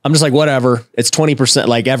 whatever. It's 20%,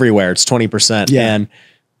 like everywhere. It's 20%. Yeah. And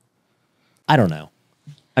I don't know.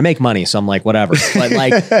 I make money, so I'm like, whatever. But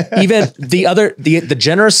like, even the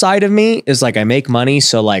generous side of me is like, I make money,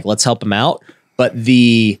 so like, let's help them out. But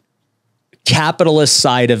the capitalist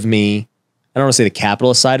side of me, I don't want to say the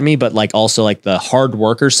capitalist side of me, but like also like the hard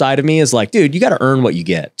worker side of me is like, dude, you got to earn what you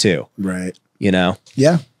get too. Right. You know?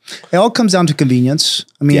 Yeah. It all comes down to convenience.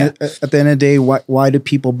 I mean, at the end of the day, why do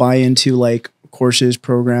people buy into like courses,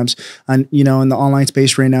 programs, and, you know, in the online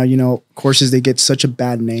space right now, you know, courses, they get such a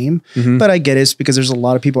bad name, but I get it. It's because there's a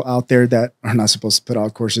lot of people out there that are not supposed to put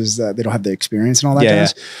out courses that they don't have the experience and all that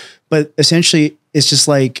jazz. But essentially it's just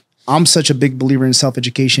like, I'm such a big believer in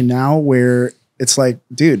self-education now where it's like,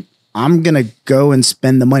 dude, I'm going to go and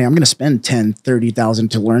spend the money. I'm going to spend 10, 30,000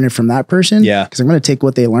 to learn it from that person. Yeah. Cause I'm going to take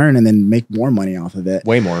what they learn and then make more money off of it.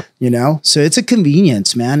 Way more, you know? So it's a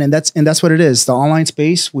convenience, man. And that's what it is. The online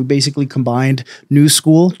space, we basically combined new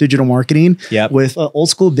school digital marketing with old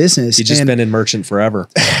school business. You just been in merchant forever.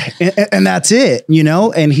 and that's it, you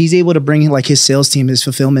know? And he's able to bring like his sales team, his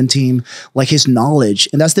fulfillment team, like his knowledge.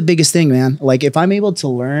 And that's the biggest thing, man. Like if I'm able to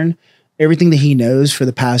learn everything that he knows for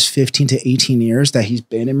the past 15 to 18 years that he's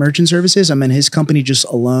been in merchant services. I mean, his company just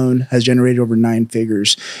alone has generated over 9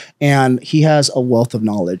 figures and he has a wealth of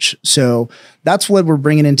knowledge. So that's what we're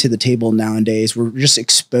bringing into the table nowadays. We're just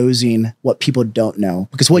exposing what people don't know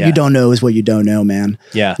because what you don't know is what you don't know, man.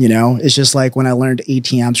 Yeah. You know, it's just like when I learned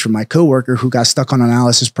ATMs from my coworker who got stuck on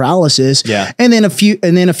analysis paralysis. Yeah. And then a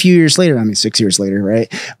few years later, I mean, 6 years later,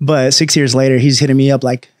 right? But 6 years later, he's hitting me up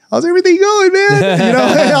like, how's everything going, man? You know,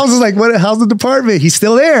 I was just like, how's the department? He's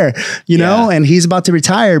still there, you know, and he's about to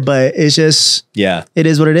retire, but it's just, it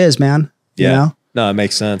is what it is, man. Yeah. You know? No, it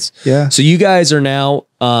makes sense. Yeah. So you guys are now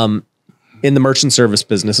in the merchant service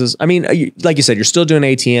businesses. I mean, like you said, you're still doing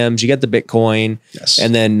ATMs, you get the Bitcoin,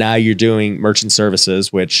 and then now you're doing merchant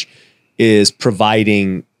services, which is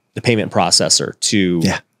providing the payment processor to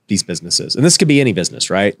these businesses. And this could be any business,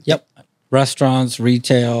 right? Yep. Restaurants,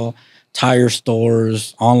 retail, tire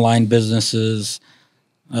stores, online businesses,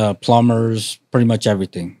 plumbers, pretty much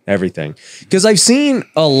everything. Everything. Because I've seen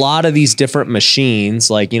a lot of these different machines,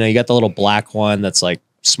 like, you know, you got the little black one that's like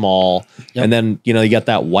small, and then, you know, you got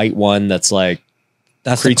that white one that's like,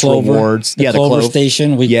 that's the Clover. Rewards. The Clover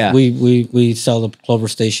Station. We sell the Clover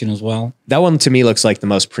Station as well. That one to me looks like the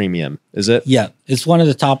most premium. Is it? Yeah, it's one of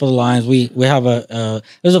the top of the lines. We have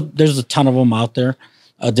there's a ton of them out there.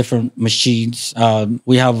 Different machines.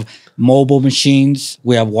 We have mobile machines.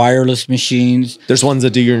 We have wireless machines. There's ones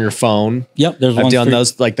that do you on your phone. Yep. There's I've done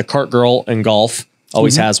those, like the cart girl in golf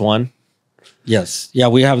always has one. Yes. Yeah.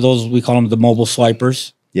 We have those. We call them the mobile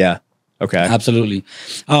swipers. Yeah. Okay. Absolutely.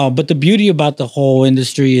 But the beauty about the whole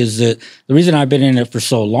industry is that the reason I've been in it for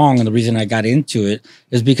so long and the reason I got into it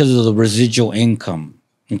is because of the residual income.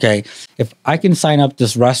 Okay. If I can sign up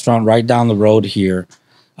this restaurant right down the road here,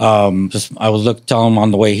 I was telling them on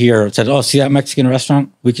the way here, I said, oh, see that Mexican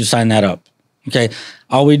restaurant? We can sign that up. Okay.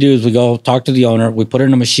 All we do is we go talk to the owner. We put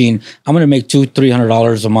in a machine. I'm going to make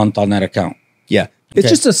 $200-300 a month on that account. Yeah. It's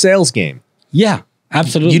just a sales game. Yeah,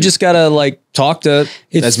 absolutely. You just got to like talk to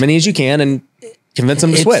as many as you can and convince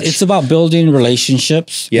them to switch. It's about building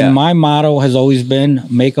relationships. Yeah. And my motto has always been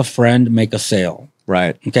make a friend, make a sale.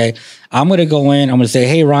 Right. Okay. I'm going to go in. I'm going to say,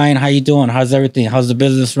 hey, Ryan, how you doing? How's everything? How's the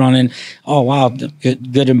business running? Oh, wow.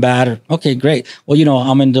 Good and bad. Okay, great. Well, you know,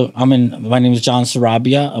 my name is John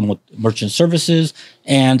Sarabia. I'm with Merchant Services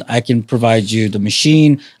and I can provide you the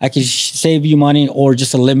machine. I can save you money or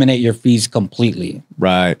just eliminate your fees completely.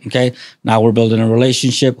 Right. Okay. Now we're building a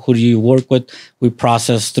relationship. Who do you work with? We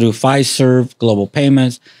process through Fiserv, Global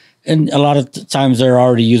Payments. And a lot of times they're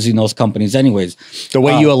already using those companies anyways. The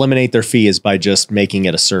way you eliminate their fee is by just making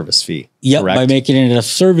it a service fee. Yep, correct? By making it a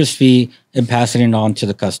service fee and passing it on to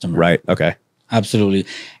the customer. Right, okay. Absolutely.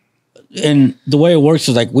 And the way it works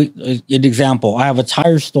is like, an example, I have a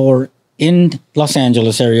tire store in Los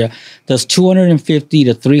Angeles area that's $250,000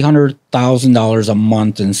 to $300,000 a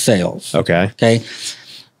month in sales. Okay. Okay.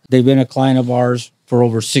 They've been a client of ours for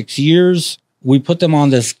over 6 years. We put them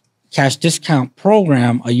on this cash discount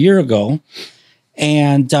program a year ago,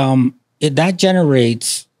 and that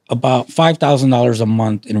generates about $5,000 a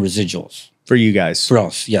month in residuals For you guys. for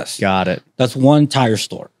us. Yes, Got it. that's one tire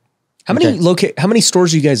store. How many how many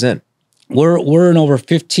stores are you guys in? We're in over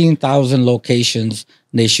 15,000 locations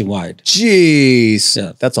nationwide. Jeez.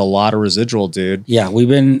 Yeah. That's a lot of residual, dude. Yeah, I've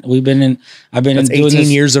been doing 18 this,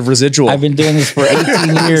 years of residual. I've been doing this for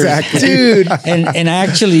 18 years, dude. and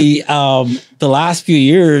actually, the last few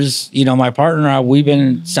years, my partner and I, we've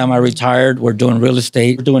been semi-retired. We're doing real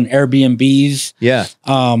estate. We're doing Airbnbs. Yeah.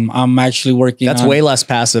 I'm actually working. That's way less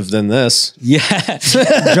passive than this. Yeah,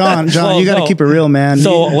 John, you got to keep it real, man.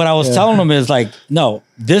 So what I was telling them is like, no,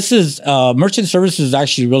 this is merchant services is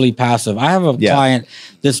actually really passive. I have a client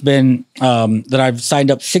that's been that I've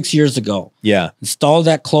signed up 6 years ago. Yeah. Installed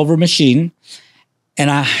that Clover machine,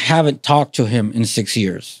 and I haven't talked to him in 6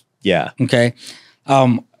 years. Yeah. Okay.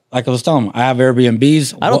 Like I was telling him, I have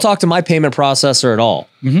Airbnbs. I don't talk to my payment processor at all.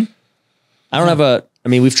 I don't have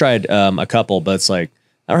we've tried a couple, but it's like,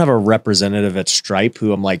 I don't have a representative at Stripe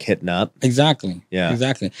who I'm like hitting up. Exactly. Yeah.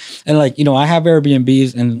 Exactly. And like, I have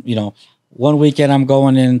Airbnbs, and, one weekend I'm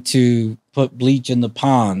going in to put bleach in the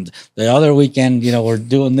pond. The other weekend, we're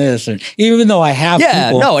doing this. And even though I have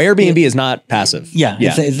people, no, Airbnb is not passive. Yeah.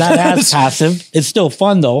 It's not as passive. It's still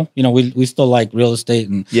fun though. We still like real estate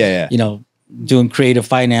and, doing creative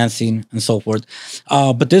financing and so forth.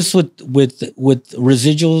 But this with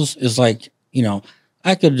residuals is like,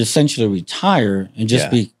 I could essentially retire and just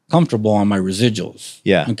be comfortable on my residuals.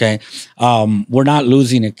 Yeah. Okay. We're not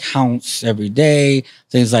losing accounts every day,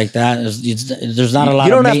 things like that. There's not a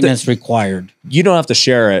lot of maintenance required. You don't have to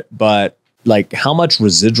share it, but like how much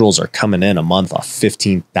residuals are coming in a month off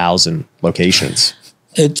 15,000 locations?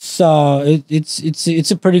 It's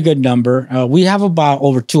a pretty good number. We have about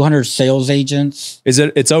over 200 sales agents.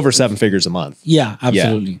 It's over 7 figures a month. Yeah,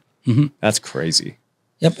 absolutely. Yeah. That's crazy.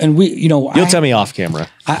 Yep. And you'll tell me off camera.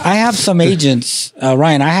 I have some agents,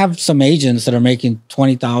 Ryan, I have some agents that are making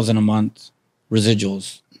 20,000 a month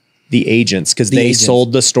residuals. The agents, because they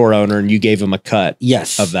sold the store owner and you gave them a cut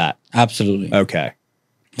of that. Absolutely. Okay.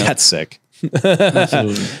 Yep. That's sick.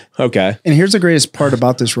 Absolutely. Okay. And here's the greatest part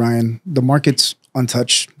about this, Ryan. The market's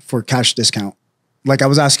untouched for cash discount. Like I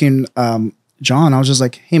was asking John, I was just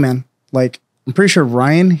like, hey man, like I'm pretty sure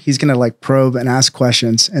Ryan, he's going to like probe and ask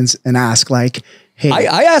questions and ask like, hey,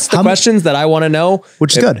 I asked the questions that I want to know,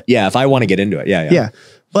 which is good. Yeah. If I want to get into it. Yeah.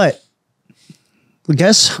 But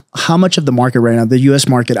guess how much of the market right now, the US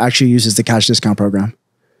market actually uses the cash discount program?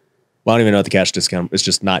 Well, I don't even know what the cash discount is.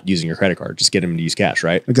 Just not using your credit card. Just get them to use cash,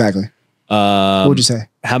 right? Exactly. What would you say?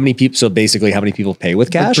 How many people? So basically, how many people pay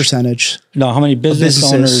with cash? The percentage. No, how many business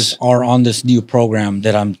owners are on this new program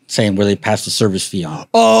that I'm saying where they pass the service fee on?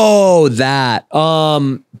 Oh, that.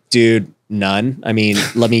 Dude, none. I mean,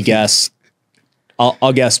 let me guess.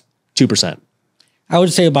 I'll guess 2%. I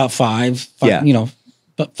would say about 5.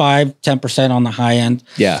 But 5-10% on the high end.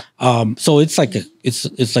 Yeah. So it's like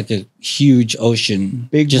a huge ocean,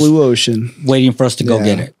 big blue ocean, waiting for us to go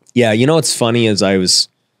get it. Yeah. You know what's funny is I've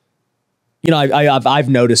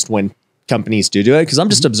noticed when companies do it because I'm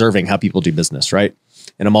just observing how people do business, right?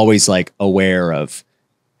 And I'm always like aware of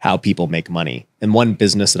how people make money. And one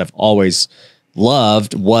business that I've always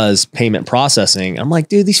loved was payment processing. I'm like,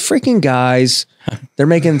 dude, these freaking guys, they're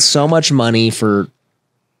making so much money for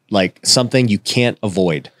like something you can't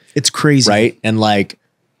avoid. It's crazy. Right. And like,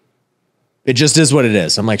 it just is what it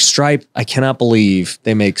is. I'm like, Stripe, I cannot believe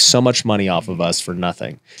they make so much money off of us for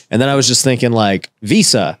nothing. And then I was just thinking like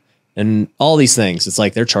Visa and all these things. It's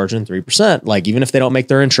like they're charging 3%. Like even if they don't make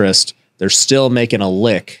their interest, they're still making a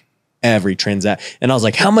lick every transaction. And I was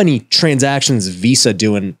like, how many transactions is Visa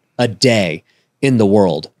doing a day in the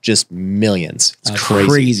world? Just millions. It's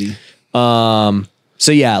crazy. So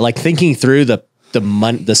yeah, like thinking through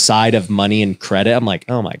the side of money and credit, I'm like,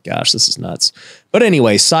 oh my gosh, this is nuts. But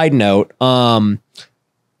anyway, side note, I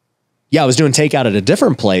was doing takeout at a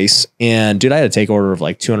different place and dude, I had a take order of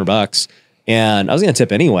like $200 and I was going to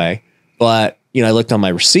tip anyway, but I looked on my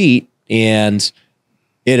receipt and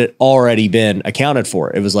it had already been accounted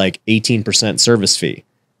for. It was like 18% service fee.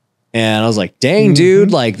 And I was like, dang,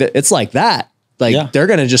 dude, like it's like that. Like they're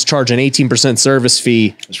going to just charge an 18% service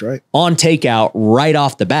fee. That's right. On takeout right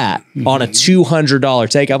off the bat on a $200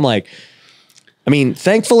 take. I'm like, I mean,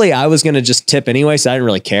 thankfully I was going to just tip anyway. So I didn't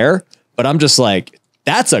really care, but I'm just like,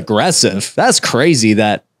 that's aggressive. That's crazy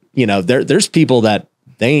that, there's people that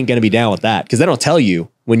they ain't going to be down with that because they don't tell you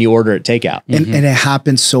when you order at takeout. And it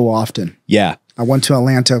happens so often. Yeah. I went to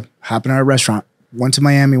Atlanta, happened at a restaurant, went to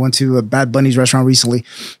Miami, went to a Bad Bunny's restaurant recently.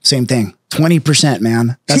 Same thing. 20%,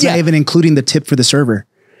 man. That's not even including the tip for the server.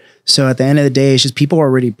 So at the end of the day, it's just people are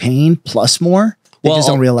already paying plus more. They just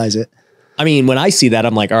don't realize it. I mean, when I see that,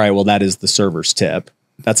 I'm like, all right, well, that is the server's tip.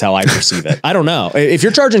 That's how I perceive it. I don't know. If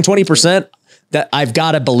you're charging 20%, that I've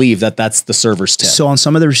got to believe that that's the server's tip. So on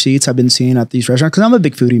some of the receipts I've been seeing at these restaurants, because I'm a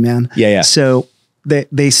big foodie, man. Yeah. So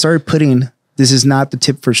they started putting, this is not the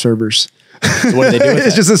tip for servers. So what do they do with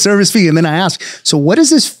It's just a service fee. And then I ask, so what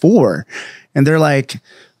is this for? And they're like,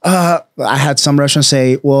 I had some restaurants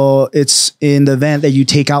say, well, it's in the event that you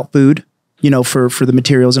take out food, you know, for the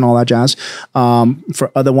materials and all that jazz.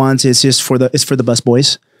 For other ones, it's just for the bus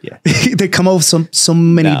boys. Yeah. They come up with so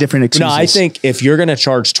many different excuses. No, I think if you're going to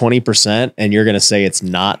charge 20% and you're going to say it's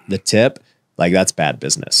not the tip, like that's bad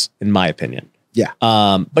business, in my opinion. Yeah.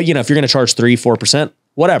 But you know, if you're going to charge 3-4%,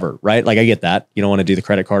 whatever, right? Like I get that. You don't want to do the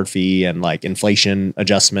credit card fee and like inflation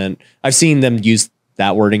adjustment. I've seen them use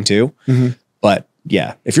that wording too. But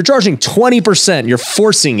yeah, if you're charging 20%, you're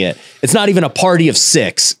forcing it. It's not even a party of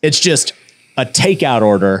 6. It's just a takeout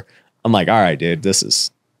order. I'm like, all right, dude, this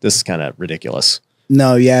is kind of ridiculous.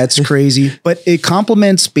 No, yeah, it's crazy, but it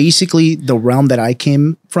complements basically the realm that I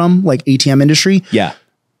came from, like ATM industry. Yeah.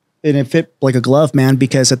 And it fit like a glove, man,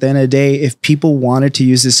 because at the end of the day, if people wanted to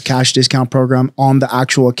use this cash discount program on the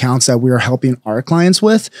actual accounts that we are helping our clients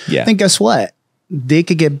with, then guess what? They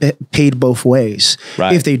could get paid both ways.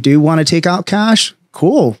 Right. If they do want to take out cash,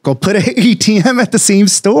 cool. Go put an ATM at the same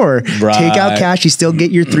store. Right. Take out cash. You still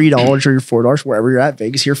get your $3 or your $4, wherever you're at.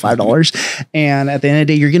 Vegas, you're $5. And at the end of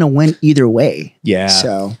the day, you're going to win either way. Yeah.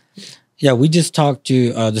 So, yeah, we just talked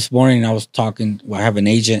to this morning. I was talking. I have an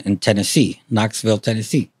agent in Tennessee, Knoxville,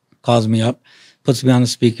 Tennessee. Calls me up, puts me on the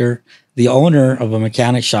speaker. The owner of a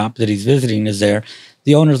mechanic shop that he's visiting is there.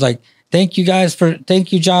 The owner's like, thank you,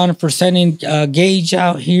 John, for sending Gage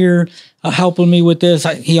out here, helping me with this.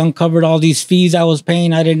 He uncovered all these fees I was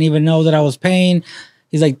paying. I didn't even know that I was paying.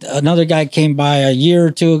 He's like, another guy came by a year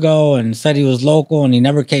or two ago and said he was local and he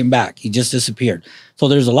never came back. He just disappeared. So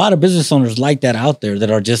there's a lot of business owners like that out there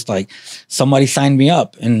that are just like, somebody signed me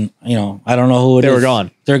up and, you know, I don't know who it is. They were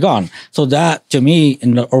gone. They're gone. So that to me,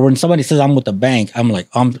 or when somebody says I'm with the bank, I'm like,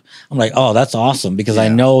 oh, that's awesome because I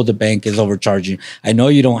know the bank is overcharging. I know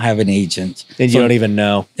you don't have an agent. And you don't even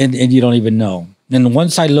know. And you don't even know. And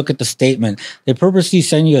once I look at the statement, they purposely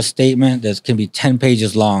send you a statement that can be 10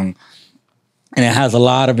 pages long. And it has a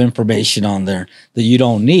lot of information on there that you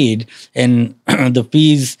don't need. And the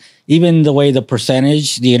fees, even the way the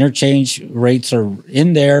percentage, the interchange rates are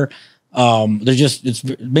in there,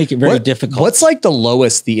 make it very difficult. What's like the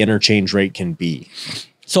lowest the interchange rate can be?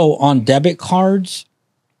 So on debit cards,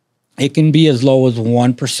 it can be as low as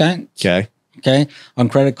 1%. Okay. Okay. On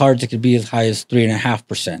credit cards, it could be as high as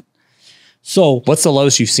 3.5%. So what's the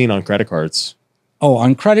lowest you've seen on credit cards? Oh,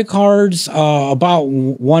 on credit cards, about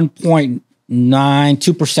 1.9,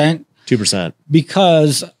 2%. 2%.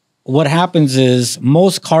 Because what happens is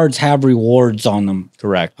most cards have rewards on them.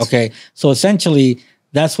 Correct. Okay. So essentially,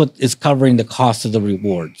 that's what is covering the cost of the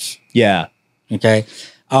rewards. Yeah. Okay.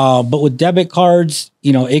 But with debit cards,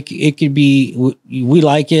 you know, it could be, we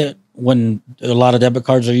like it when a lot of debit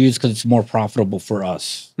cards are used because it's more profitable for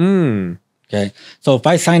us. Okay. So if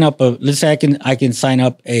I sign up, let's say I can sign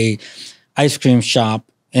up a ice cream shop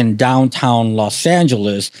in downtown Los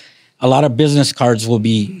Angeles, a lot of business cards will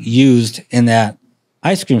be used in that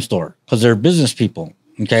ice cream store because they're business people.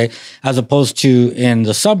 Okay. As opposed to in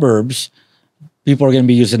the suburbs, people are going to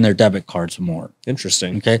be using their debit cards more.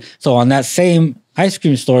 Interesting. Okay. So on that same ice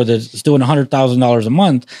cream store that's doing $100,000 a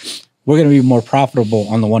month, we're going to be more profitable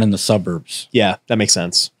on the one in the suburbs. Yeah, that makes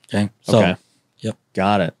sense. Okay. So, okay. Yep.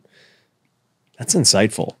 Got it. That's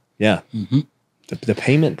insightful. Yeah. The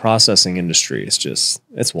payment processing industry is just,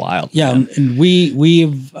 it's wild. Yeah. Man. And we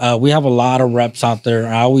have a lot of reps out there.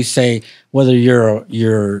 I always say, whether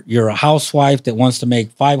you're a housewife that wants to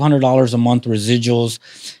make $500 a month residuals,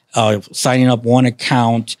 signing up one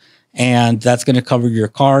account, and that's going to cover your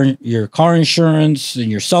car insurance and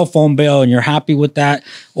your cell phone bill, and you're happy with that,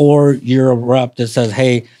 or you're a rep that says,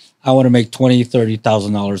 hey, I want to make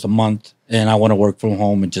 $20,000-$30,000 a month and I want to work from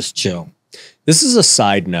home and just chill. This is a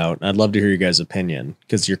side note. I'd love to hear your guys' opinion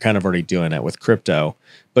because you're kind of already doing it with crypto.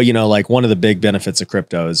 But, you know, like one of the big benefits of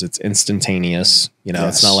crypto is it's instantaneous. You know,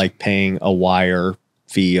 It's not like paying a wire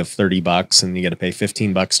fee of $30 and you got to pay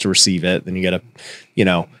 $15 to receive it. Then you got to, you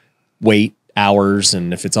know, wait hours.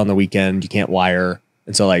 And if it's on the weekend, you can't wire.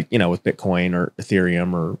 And so like, you know, with Bitcoin or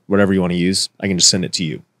Ethereum or whatever you want to use, I can just send it to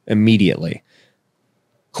you immediately.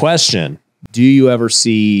 Question. Do you ever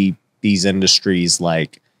see these industries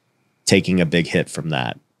like taking a big hit from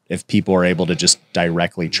that if people are able to just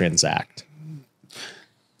directly transact?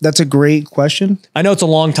 That's a great question. I know it's a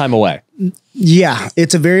long time away. Yeah,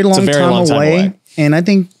 it's a very long time away. And I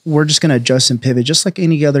think we're just going to adjust and pivot just like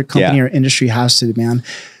any other company or industry has to, man.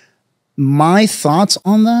 My thoughts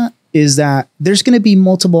on that is that there's going to be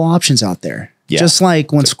multiple options out there. Yeah. Just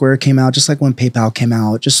like when Square came out, just like when PayPal came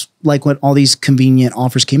out, just like when all these convenient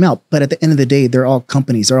offers came out. But at the end of the day, they're all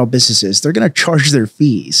companies, they're all businesses. They're going to charge their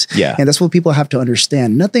fees. Yeah. And that's what people have to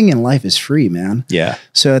understand. Nothing in life is free, man. Yeah.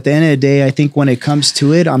 So at the end of the day, I think when it comes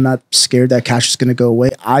to it, I'm not scared that cash is going to go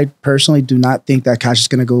away. I personally do not think that cash is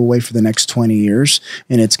going to go away for the next 20 years.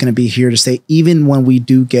 And it's going to be here to stay, even when we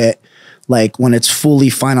do get, like when it's fully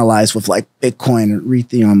finalized with like Bitcoin,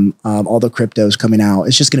 Ethereum, all the cryptos coming out,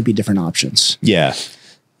 it's just going to be different options. Yeah.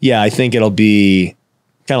 Yeah. I think it'll be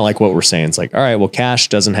kind of like what we're saying. It's like, all right, well, cash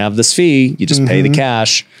doesn't have this fee. You just pay the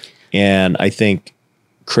cash. And I think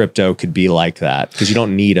crypto could be like that because you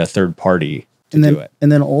don't need a third party to do it.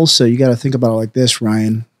 And then also you got to think about it like this,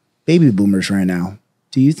 Ryan, baby boomers right now.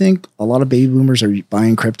 Do you think a lot of baby boomers are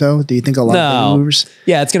buying crypto? Do you think a lot of baby boomers?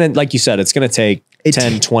 Yeah, it's going to, like you said, it's going to take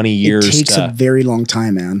 10, 20 years. It takes a very long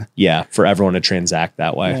time, man. Yeah, for everyone to transact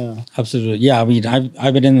that way. Yeah, absolutely. Yeah, I mean,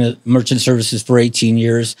 I've been in the merchant services for 18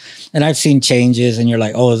 years, and I've seen changes. And you're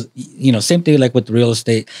like, oh, you know, same thing like with real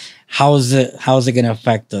estate. How is it going to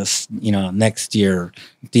affect us? You know, next year,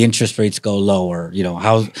 if the interest rates go lower. You know,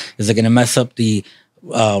 how is it going to mess up the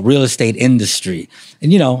real estate industry?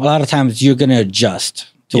 And you know, a lot of times you're going to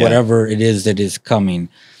adjust to whatever it is that is coming.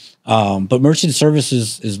 But merchant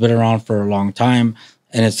services has been around for a long time,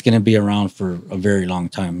 and it's going to be around for a very long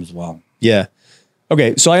time as well. Yeah.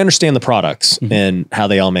 Okay. So I understand the products and how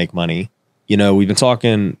they all make money. You know, we've been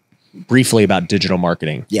talking briefly about digital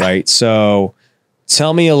marketing, right? So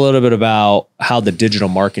tell me a little bit about how the digital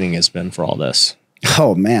marketing has been for all this.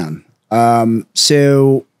 Oh, man.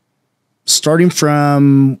 So starting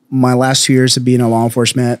from my last 2 years of being in law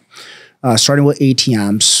enforcement, starting with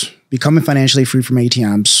ATMs, becoming financially free from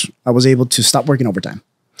ATMs, I was able to stop working overtime.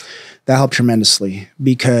 That helped tremendously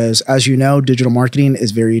because, as you know, digital marketing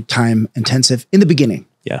is very time intensive in the beginning.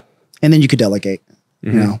 Yeah. And then you could delegate,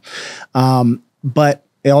 you know. But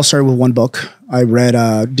it all started with one book. I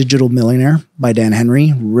read Digital Millionaire by Dan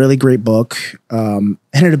Henry. Really great book.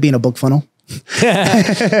 Ended up being a book funnel.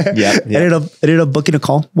 Ended up booking a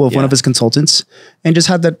call with one of his consultants and just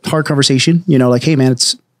had that hard conversation, you know, like, hey man,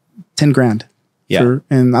 it's 10 grand. Yeah.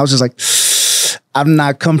 And I was just like, I'm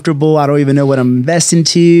not comfortable. I don't even know what I'm investing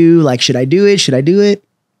to. Like, should I do it? Should I do it?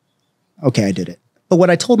 Okay, I did it. But what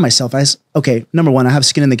I told myself is, okay, number one, I have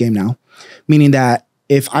skin in the game now, meaning that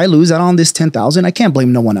if I lose out on this 10,000, I can't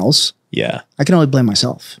blame no one else. Yeah. I can only blame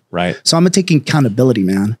myself. Right. So I'm taking accountability,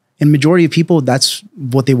 man. And majority of people, that's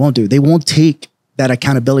what they won't do. They won't take that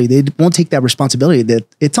accountability. They won't take that responsibility. That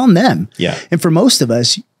it's on them. Yeah. And for most of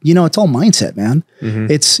us, you know, it's all mindset, man.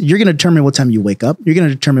 It's, you're going to determine what time you wake up. You're going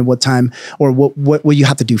to determine what time or what you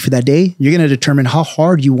have to do for that day. You're going to determine how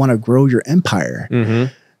hard you want to grow your empire.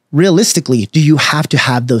 Realistically, do you have to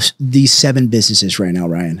have these 7 businesses right now,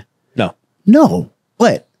 Ryan? No.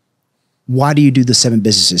 But why do you do the 7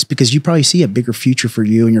 businesses? Because you probably see a bigger future for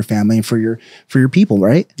you and your family and for your people,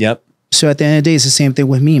 right? Yep. So at the end of the day, it's the same thing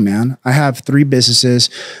with me, man. I have 3 businesses.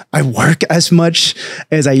 I work as much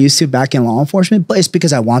as I used to back in law enforcement, but it's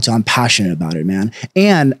because I want to. I'm passionate about it, man.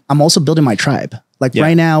 And I'm also building my tribe. Like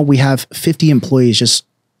right now, we have 50 employees just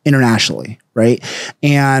internationally, right?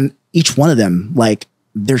 And each one of them, like,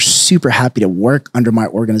 they're super happy to work under my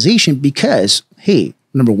organization because, hey,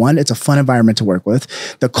 number one, it's a fun environment to work with.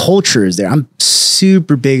 The culture is there. I'm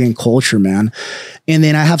super big in culture, man. And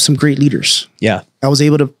then I have some great leaders. Yeah. I was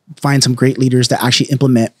able to find some great leaders that actually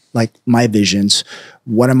implement like my visions,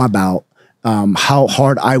 what I'm about, how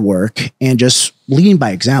hard I work, and just leading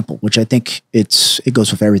by example, which I think it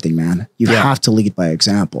goes with everything, man. You have to lead by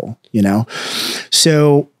example, you know?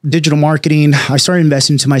 So digital marketing, I started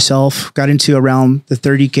investing into myself, got into around the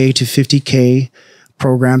 30K to 50K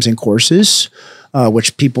programs and courses,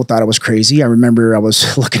 which people thought I was crazy. I remember I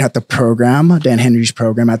was looking at the program, Dan Henry's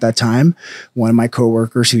program at that time. One of my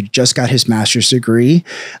coworkers who just got his master's degree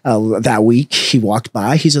that week, he walked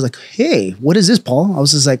by. He's just like, hey, what is this, Paul? I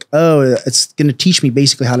was just like, oh, it's going to teach me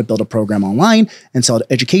basically how to build a program online and sell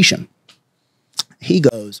education. He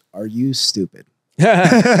goes, are you stupid?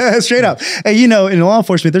 Straight up. And you know, in law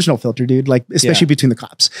enforcement, there's no filter, dude, like especially between the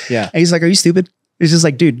cops. Yeah. And he's like, are you stupid? It's just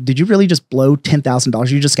like, dude, did you really just blow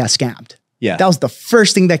 $10,000? You just got scammed. Yeah. That was the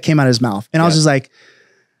first thing that came out of his mouth. And I was just like,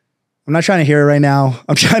 I'm not trying to hear it right now.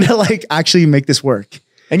 I'm trying to like actually make this work.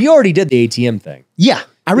 And you already did the ATM thing. Yeah.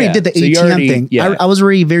 I already did the ATM thing. Yeah. I was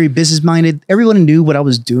already very business minded. Everyone knew what I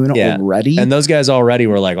was doing already. And those guys already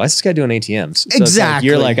were like, why's this guy doing ATMs? So exactly. Like,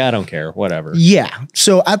 you're like, I don't care, whatever. Yeah.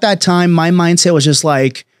 So at that time, my mindset was just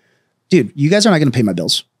like, dude, you guys are not going to pay my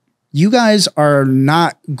bills. you guys are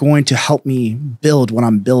not going to help me build what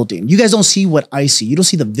I'm building. You guys don't see what I see. You don't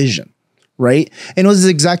see the vision, right? And it was the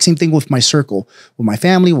exact same thing with my circle, with my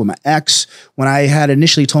family, with my ex. When I had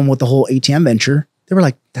initially told them what the whole ATM venture, they were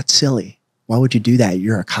like, that's silly. Why would you do that?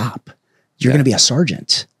 You're a cop. You're going to be a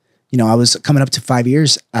sergeant. You know, I was coming up to 5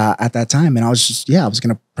 years at that time, and I was just, I was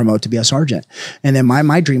going to promote to be a sergeant. And then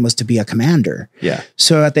my dream was to be a commander. Yeah.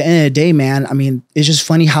 So at the end of the day, man, I mean, it's just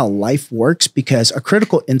funny how life works, because a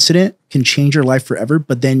critical incident can change your life forever,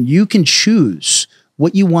 but then you can choose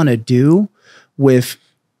what you want to do with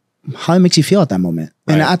how it makes you feel at that moment.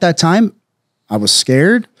 Right. And at that time, I was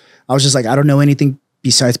scared. I was just like, I don't know anything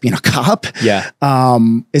besides being a cop. Yeah.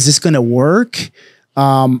 Is this going to work?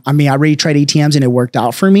 I mean, I already tried ATMs and it worked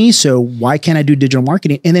out for me. So why can't I do digital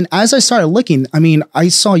marketing? And then as I started looking, I mean, I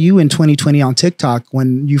saw you in 2020 on TikTok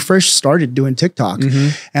when you first started doing TikTok.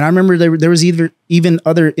 And I remember there was even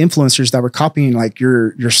other influencers that were copying like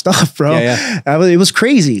your stuff, bro. It was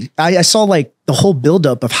crazy. I saw like the whole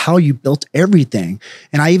buildup of how you built everything.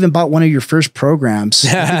 And I even bought one of your first programs.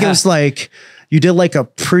 I think it was like, you did like a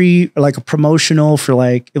promotional for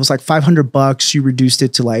like, it was like $500. You reduced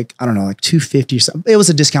it to like, I don't know, like $250 or something. It was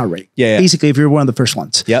a discount rate. Basically, if you're one of the first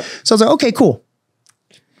ones. Yep. So I was like, okay, cool.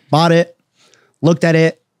 Bought it, looked at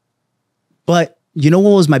it. But you know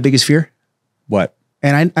what was my biggest fear? What?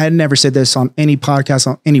 And I had never said this on any podcast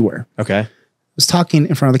on anywhere. Okay. I was talking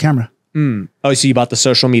in front of the camera. Oh, so you bought the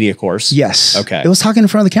social media course? Yes. Okay. It was talking in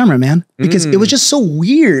front of the camera, man, because it was just so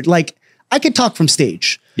weird. Like, I could talk from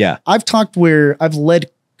stage. Yeah. I've talked where I've led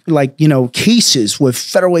like, you know, cases with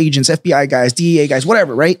federal agents, FBI guys, DEA guys,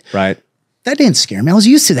 whatever, right? Right. That didn't scare me. I was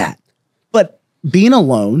used to that. But being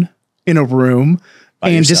alone in a room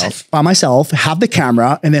and just by myself, have the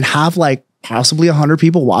camera and then have like possibly 100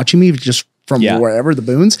 people watching me just from wherever, the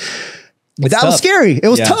boons. That was scary. It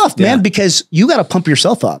was tough, man, because you got to pump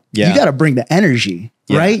yourself up. You got to bring the energy,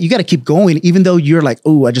 right? You got to keep going, even though you're like,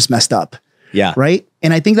 oh, I just messed up. Yeah. Right.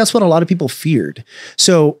 And I think that's what a lot of people feared.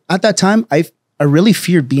 So at that time, I really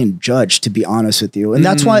feared being judged, to be honest with you. And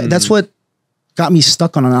that's what got me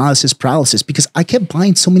stuck on analysis paralysis, because I kept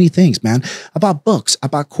buying so many things, man. I bought books, I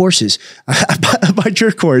bought courses, I bought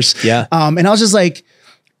your course. Yeah. And I was just like,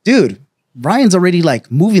 dude, Ryan's already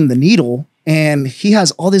like moving the needle and he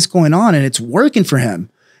has all this going on and it's working for him.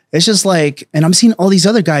 It's just like, and I'm seeing all these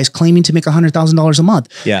other guys claiming to make $100,000 a month,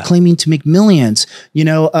 claiming to make millions. You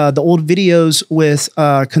know, the old videos with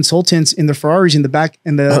consultants in the Ferraris in the back,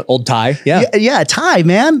 in the old Ty, Ty,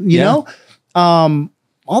 man. You know,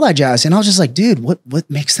 all that jazz. And I was just like, dude, what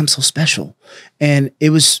makes them so special? And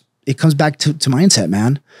it comes back to mindset,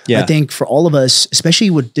 man. I think for all of us, especially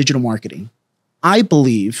with digital marketing, I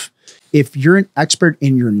believe if you're an expert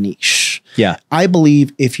in your niche, I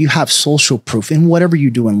believe if you have social proof in whatever you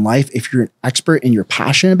do in life, if you're an expert and you're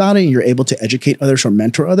passionate about it and you're able to educate others or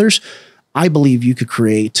mentor others, I believe you could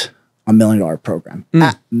create $1 million program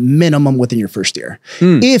at minimum within your first year.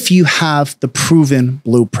 If you have the proven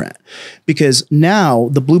blueprint, because now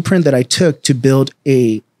the blueprint that I took to build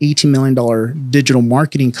a $18 million digital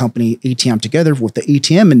marketing company, ATM together with the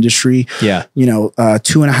ATM industry,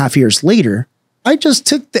 2.5 years later, I just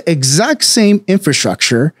took the exact same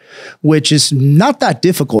infrastructure, which is not that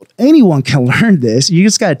difficult. Anyone can learn this. You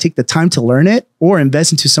just got to take the time to learn it or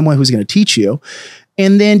invest into someone who's going to teach you,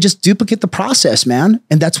 and then just duplicate the process, man.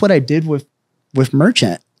 And that's what I did with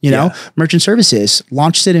Merchant, Merchant Services.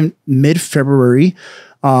 Launched it in mid-February,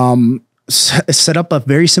 set up a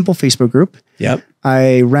very simple Facebook group.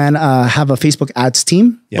 I have a Facebook ads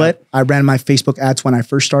team, but I ran my Facebook ads when I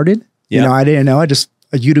first started. I didn't know. I just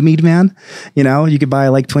a Udemy, man. You could buy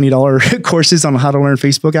like $20 courses on how to learn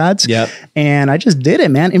Facebook ads. And I just did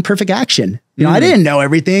it, man, in perfect action. I didn't know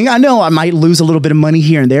everything. I know I might lose a little bit of money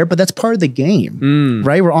here and there, but that's part of the game,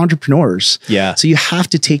 right? We're entrepreneurs. So you have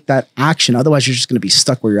to take that action. Otherwise, you're just going to be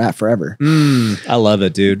stuck where you're at forever. I love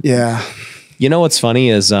it, dude. You know, what's funny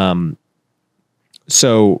is, so,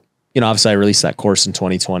 obviously I released that course in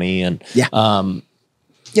 2020 and,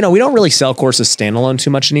 we don't really sell courses standalone too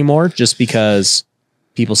much anymore, just because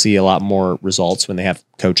people see a lot more results when they have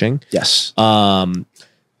coaching.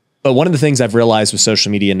 But one of the things I've realized with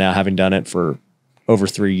social media now, having done it for over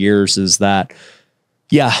 3 years, is that,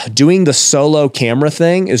 doing the solo camera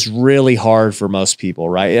thing is really hard for most people,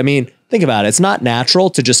 right? I mean, think about it. It's not natural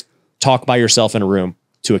to just talk by yourself in a room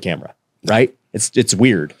to a camera, right? It's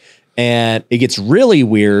weird. And it gets really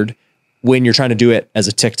weird when you're trying to do it as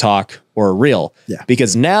a TikTok or a reel,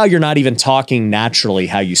 because now you're not even talking naturally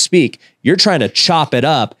how you speak. You're trying to chop it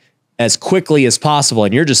up as quickly as possible.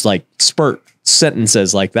 And you're just like spurt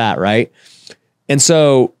sentences like that. Right. And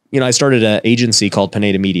so I started an agency called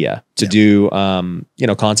Pineda Media to do,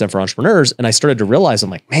 content for entrepreneurs. And I started to realize, I'm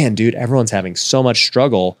like, man, dude, everyone's having so much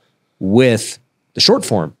struggle with the short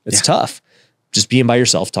form. It's tough just being by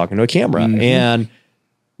yourself, talking to a camera. And,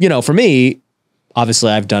 for me,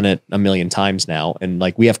 obviously I've done it a million times now. And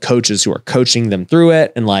like, we have coaches who are coaching them through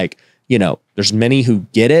it. And like, there's many who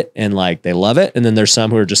get it and like, they love it. And then there's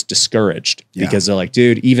some who are just discouraged because they're like,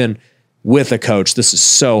 dude, even with a coach, this is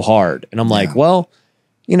so hard. And I'm like, well,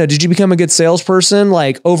 did you become a good salesperson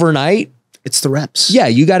like overnight? It's the reps. Yeah.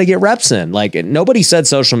 You got to get reps in. Like nobody said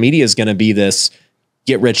social media is going to be this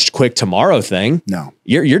get rich quick tomorrow thing. No,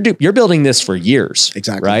 you're building this for years.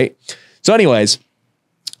 Exactly. Right. So anyways,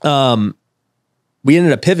 we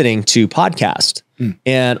ended up pivoting to podcast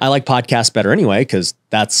and I like podcasts better anyway, cause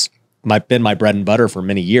that's been my bread and butter for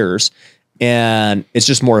many years. And it's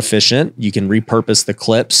just more efficient. You can repurpose the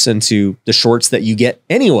clips into the shorts that you get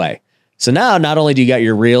anyway. So now not only do you got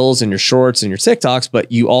your reels and your shorts and your TikToks,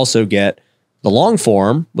 but you also get the long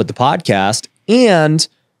form with the podcast and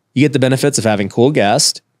you get the benefits of having cool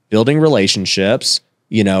guests, building relationships,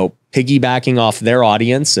 piggybacking off their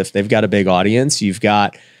audience. If they've got a big audience, you've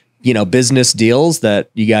got, business deals that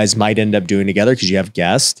you guys might end up doing together because you have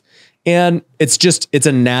guests. And it's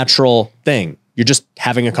a natural thing. You're just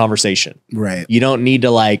having a conversation. Right. You don't need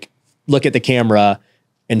to like look at the camera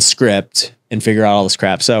and script and figure out all this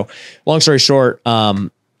crap. So long story short, our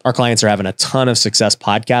clients are having a ton of success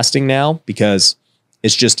podcasting now because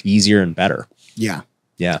it's just easier and better. Yeah.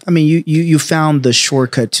 Yeah. I mean, you found the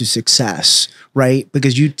shortcut to success, right?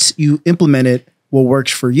 Because you implemented what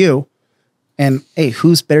works for you. And hey,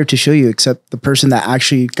 who's better to show you except the person that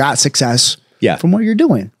actually got success from what you're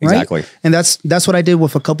doing, right? Exactly. And that's what I did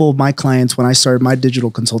with a couple of my clients when I started my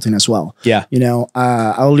digital consulting as well. Yeah.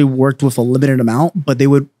 I only worked with a limited amount, but they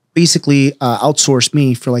would basically outsource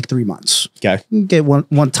me for like 3 months. Okay. Get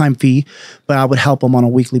one-time fee, but I would help them on a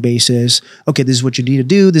weekly basis. Okay, this is what you need to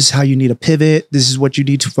do. This is how you need to pivot. This is what you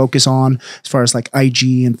need to focus on as far as like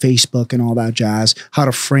IG and Facebook and all that jazz, how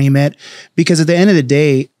to frame it. Because at the end of the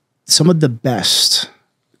day, some of the best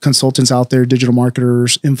consultants out there, digital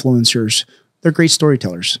marketers, influencers, they're great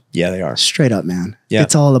storytellers. Yeah, they are. Straight up, man. Yeah.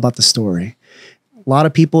 It's all about the story. A lot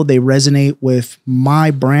of people, they resonate with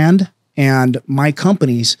my brand and my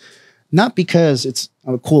companies, not because it's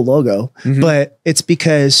a cool logo, but it's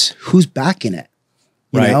because who's backing it.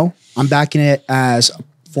 You know, I'm backing it as a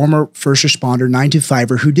former first responder,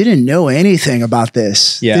 9-to-5er who didn't know anything about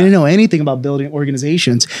this. Yeah. Didn't know anything about building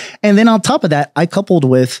organizations. And then on top of that, I coupled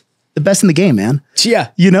with the best in the game, man.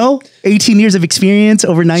 Yeah. 18 years of experience,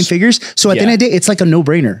 over 9 figures. So at the end of the day, it's like a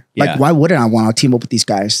no-brainer. Like, why wouldn't I want to team up with these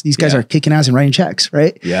guys? These guys are kicking ass and writing checks,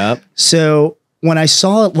 right? Yeah. So when I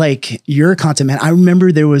saw like your content, man, I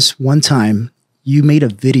remember there was one time you made a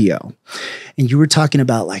video and you were talking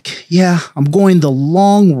about like, I'm going the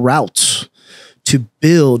long route to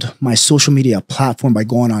build my social media platform by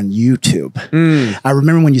going on YouTube. I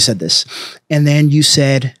remember when you said this. And then you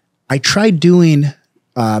said, I tried doing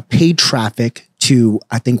paid traffic to,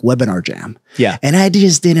 I think, Webinar Jam. Yeah. And I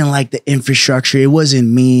just didn't like the infrastructure. It wasn't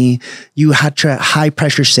me. You had high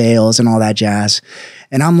pressure sales and all that jazz.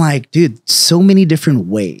 And I'm like, dude, so many different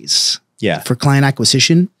ways for client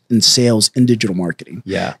acquisition and sales in digital marketing.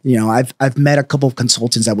 Yeah. I've met a couple of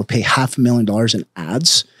consultants that would pay $500,000 in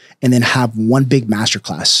ads and then have one big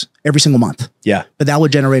masterclass every single month. Yeah. But that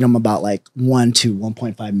would generate them about like 1 to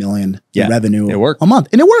 1.5 million in revenue a month.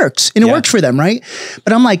 And it works. And it works for them, right?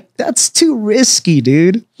 But I'm like, that's too risky,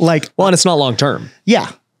 dude. Like, well, and it's not long term.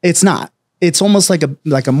 Yeah, it's not. It's almost like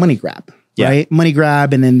a money grab. Right? Money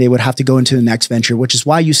grab, and then they would have to go into the next venture, which is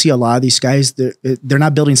why you see a lot of these guys, they're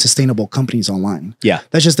not building sustainable companies online. Yeah.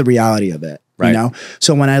 That's just the reality of it. Right.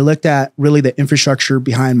 So when I looked at really the infrastructure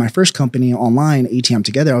behind my first company online, ATM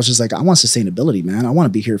Together, I was just like, I want sustainability, man. I want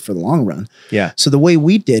to be here for the long run. Yeah. So the way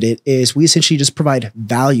we did it is we essentially just provide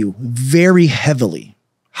value very heavily.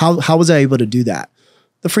 How was I able to do that?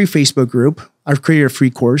 The free Facebook group. I've created a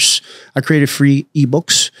free course. I created free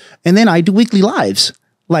ebooks. And then I do weekly lives.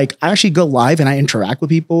 Like I actually go live and I interact with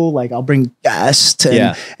people. Like I'll bring guests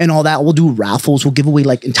and all that. We'll do raffles. We'll give away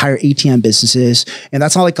like entire ATM businesses. And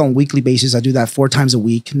that's not like on a weekly basis. I do that 4 times a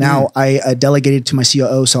week. Now I delegated to my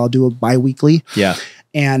COO. So I'll do it bi-weekly. Yeah.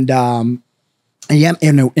 And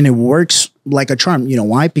it works like a charm. You know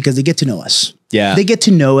why? Because they get to know us. Yeah. They get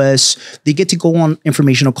to know us. They get to go on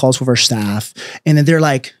informational calls with our staff. And then they're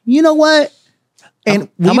like, you know what? And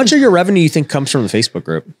how much of your revenue you think comes from the Facebook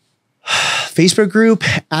group? Facebook group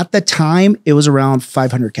at the time, it was around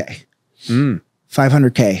 500K.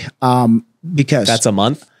 500K. Because that's a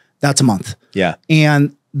month. That's a month. Yeah.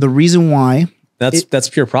 And the reason why that's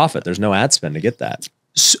pure profit. There's no ad spend to get that.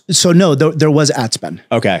 So no, there was ad spend.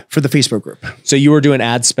 Okay. For the Facebook group. So you were doing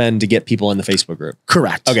ad spend to get people in the Facebook group.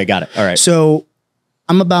 Correct. Okay. Got it. All right. So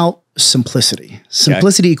I'm about simplicity.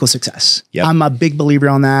 Simplicity equals success. Yep. I'm a big believer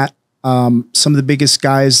on that. Some of the biggest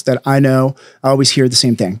guys that I know, I always hear the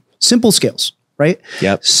same thing. Simple skills, right?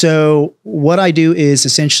 Yep. So what I do is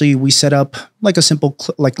essentially we set up like a simple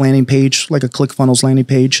like landing page, like a ClickFunnels landing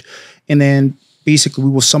page. And then basically we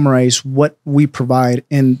will summarize what we provide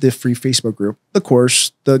in the free Facebook group, the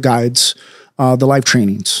course, the guides, the live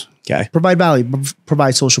trainings. Okay. Provide value,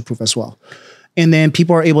 provide social proof as well. And then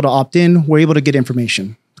people are able to opt in. We're able to get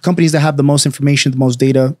information. Companies that have the most information, the most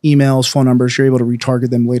data, emails, phone numbers, you're able to retarget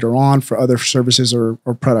them later on for other services or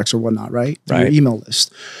products or whatnot, right? Through your email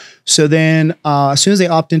list. So then as soon as they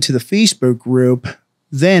opt into the Facebook group,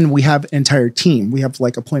 then we have an entire team. We have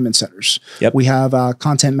like appointment setters. Yep. We have a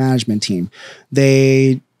content management team.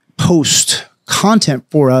 They post content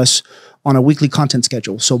for us on a weekly content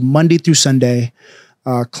schedule. So Monday through Sunday,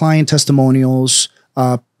 client testimonials,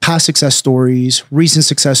 past success stories, recent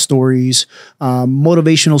success stories,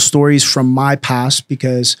 motivational stories from my past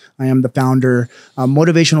because I am the founder,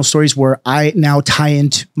 motivational stories where I now tie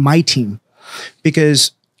into my team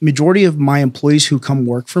because majority of my employees who come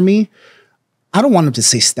work for me, I don't want them to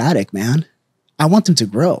stay static, man. I want them to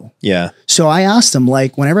grow. Yeah. So I asked them,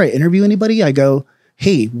 like, whenever I interview anybody, I go,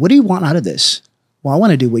 hey, what do you want out of this? Well, I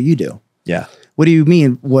want to do what you do. Yeah. What do you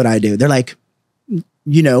mean what I do? They're like,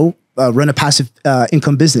 you know, run a passive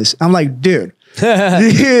income business. I'm like, dude,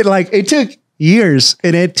 like it took years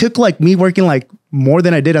and it took like me working like more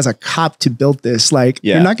than I did as a cop to build this. Like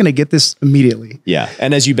you're not going to get this immediately. Yeah.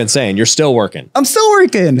 And as you've been saying, you're still working. I'm still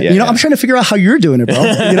working. Yeah, you know, I'm trying to figure out how you're doing it, bro.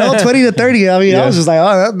 You know, 20 to 30. I mean, I was just like,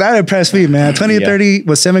 oh, that impressed me, man. 20 to 30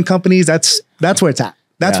 with 7 companies. That's where it's at.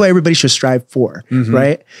 That's what everybody should strive for.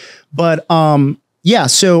 Right. But, yeah,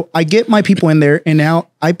 so I get my people in there and now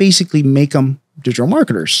I basically make them digital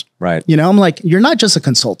marketers. Right. You know, I'm like, you're not just a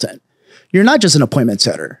consultant. You're not just an appointment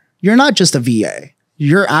setter. You're not just a VA.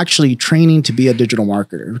 You're actually training to be a digital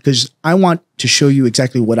marketer because I want to show you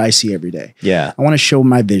exactly what I see every day. Yeah. I want to show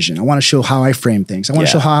my vision. I want to show how I frame things. I want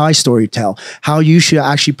to show how I story tell, how you should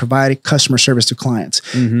actually provide customer service to clients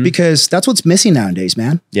because that's what's missing nowadays,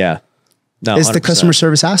 man. Yeah. No, it's 100%. the customer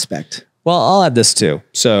service aspect. Well, I'll add this too.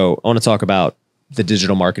 So I want to talk about the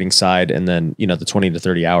digital marketing side and then, you know, the 20 to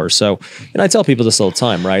 30 hours. So, and I tell people this all the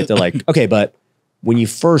time, right? They're like, okay, but when you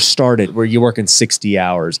first started, were you working 60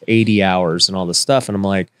 hours, 80 hours and all this stuff? And I'm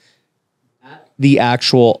like, the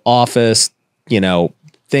actual office, you know,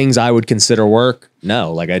 things I would consider work.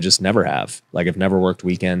 No, like I just never have. Like I've never worked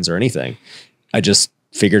weekends or anything. I just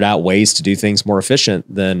figured out ways to do things more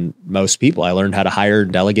efficient than most people. I learned how to hire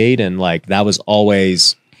and delegate. And like, that was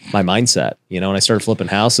always my mindset. You know, when I started flipping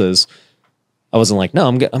houses, I wasn't like, no,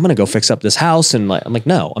 I'm going to go fix up this house. And like, I'm like,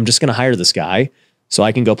 no, I'm just going to hire this guy so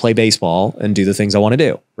I can go play baseball and do the things I want to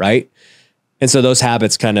do. Right. And so those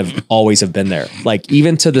habits kind of always have been there. Like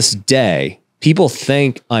even to this day, people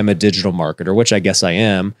think I'm a digital marketer, which I guess I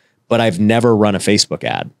am, but I've never run a Facebook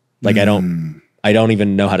ad. Like I don't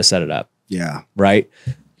even know how to set it up. Yeah. Right.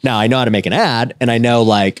 Now I know how to make an ad and I know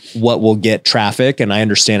like what will get traffic and I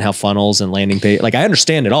understand how funnels and landing page, like I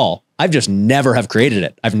understand it all. I've just never have created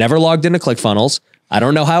it. I've never logged into ClickFunnels. I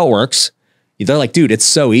don't know how it works. They're like, dude, it's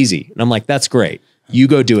so easy. And I'm like, that's great. You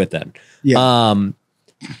go do it then. Yeah.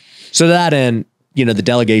 So that end, you know, the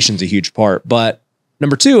delegation's a huge part. But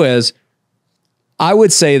number 2 is I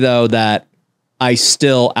would say though that I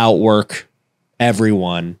still outwork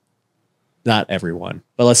everyone, not everyone,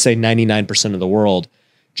 but let's say 99% of the world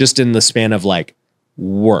just in the span of like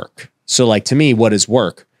work. So like to me, what is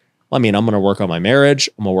work? I mean, I'm going to work on my marriage.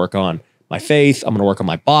 I'm going to work on my faith. I'm going to work on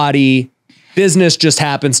my body. Business just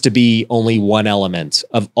happens to be only one element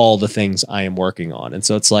of all the things I am working on. And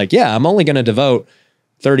so it's like, yeah, I'm only going to devote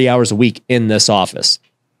 30 hours a week in this office.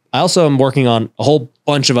 I also am working on a whole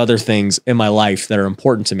bunch of other things in my life that are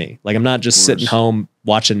important to me. Like I'm not just sitting home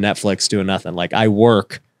watching Netflix doing nothing. Like I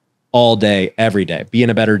work all day, every day, being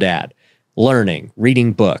a better dad, learning,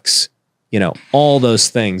 reading books, you know, all those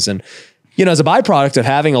things. And, you know, as a byproduct of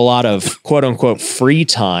having a lot of quote unquote free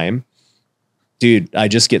time, dude, I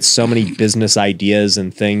just get so many business ideas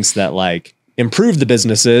and things that like improve the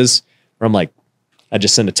businesses where I'm like, I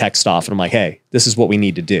just send a text off and I'm like, hey, this is what we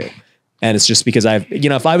need to do. And it's just because I've, you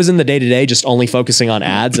know, if I was in the day to day, just only focusing on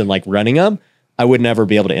ads and like running them, I would never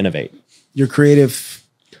be able to innovate. Your creative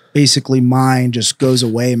basically mind just goes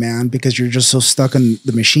away, man, because you're just so stuck in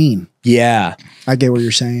the machine. Yeah. I get what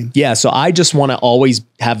you're saying. Yeah. So I just want to always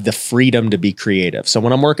have the freedom to be creative. So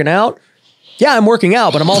when I'm working out, yeah, I'm working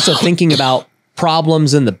out, but I'm also thinking about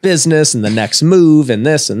problems in the business and the next move and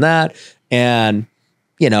this and that. And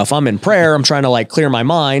if I'm in prayer, I'm trying to like clear my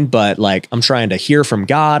mind, but like I'm trying to hear from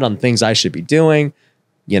God on things I should be doing.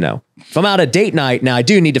 If I'm out at date night, now I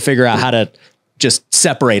do need to figure out how to just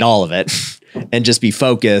separate all of it and just be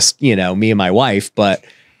focused, me and my wife. But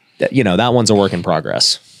that one's a work in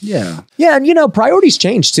progress. Yeah. Yeah. And priorities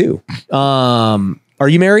change too. Are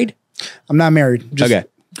you married? I'm not married. Just okay.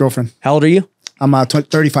 Girlfriend. How old are you? I'm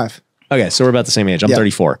 35. Okay. So we're about the same age. I'm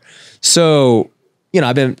 34. So,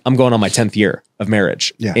 I'm going on my 10th year of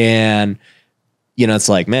marriage. Yeah. And, it's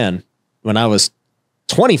like, man, when I was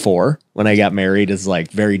 24, when I got married is like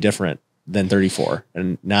very different than 34.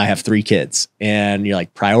 And now I have 3 kids, and you're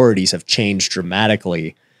like, priorities have changed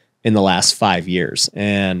dramatically in the last 5 years.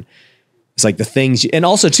 And it's like the things, and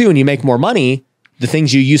also too, when you make more money, the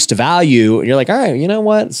things you used to value, and you're like, all right, you know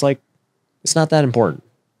what? It's like, it's not that important.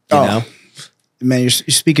 You know? Man, you're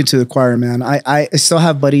speaking to the choir, man. I still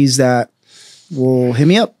have buddies that will hit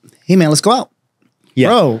me up. Hey man, let's go out. Yeah.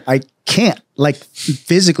 Bro, I can't, like,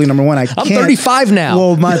 physically, number one, I can't. I'm 35 now.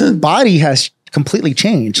 Well, my body has completely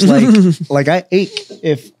changed. Like I ache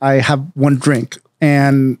if I have one drink.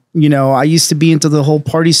 And, I used to be into the whole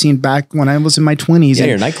party scene back when I was in my 20s. Yeah,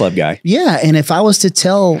 you're a nightclub guy. Yeah. And if I was to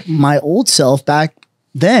tell my old self back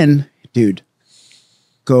then, dude,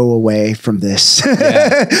 go away from this,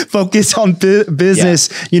 focus on business,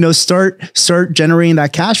 start generating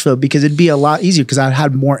that cash flow, because it'd be a lot easier because I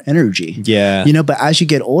had more energy. Yeah. But as you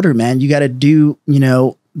get older, man, you got to do,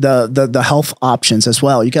 the health options as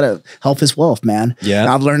well. You gotta, health is wealth, man. Yeah. And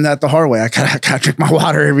I've learned that the hard way. I gotta drink my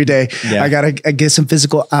water every day. Yeah. I gotta get some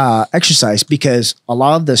physical exercise, because a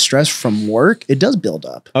lot of the stress from work, it does build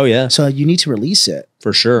up. Oh yeah. So you need to release it.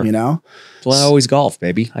 For sure. That's why I always golf,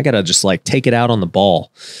 baby. I gotta just like take it out on the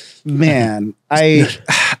ball. Man, I've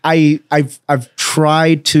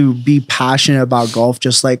tried to be passionate about golf,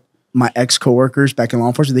 just like my ex coworkers back in law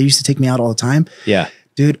enforcement. They used to take me out all the time. Yeah.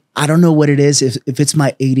 Dude, I don't know what it is. If it's my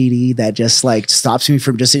ADD that just like stops me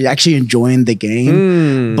from just actually enjoying the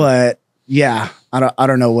game. But yeah, I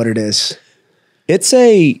don't know what it is. It's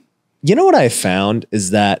what I found is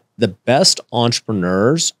that the best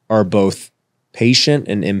entrepreneurs are both patient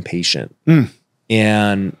and impatient.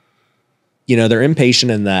 And, they're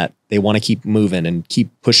impatient in that they want to keep moving and keep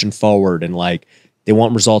pushing forward, and like they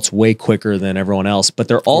want results way quicker than everyone else, but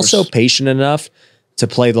they're also patient enough to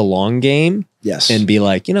play the long game. Yes. And be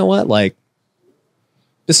like, you know what? Like,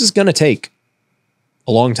 this is going to take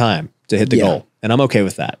a long time to hit the goal. And I'm okay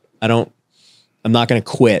with that. I'm not going to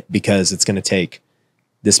quit because it's going to take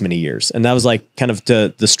this many years. And that was like kind of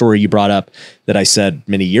the story you brought up that I said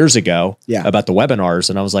many years ago about the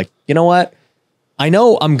webinars. And I was like, you know what? I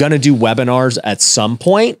know I'm going to do webinars at some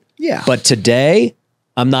point. Yeah. But today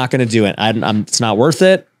I'm not going to do it. It's not worth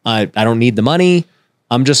it. I don't need the money.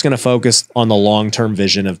 I'm just going to focus on the long-term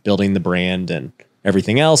vision of building the brand and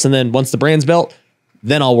everything else. And then once the brand's built,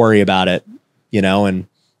 then I'll worry about it, and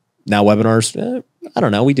now webinars, I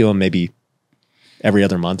don't know. We do them maybe every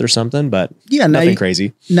other month or something, but nothing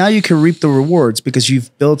crazy. Now you can reap the rewards because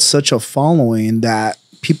you've built such a following that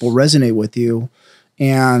people resonate with you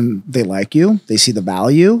and they like you, they see the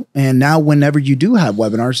value. And now whenever you do have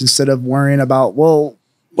webinars, instead of worrying about, well,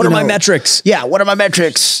 what are my metrics? Yeah. What are my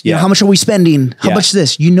metrics? Yeah. How much are we spending? How much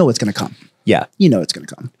this? It's going to come. Yeah. It's going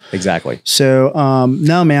to come. Exactly. So,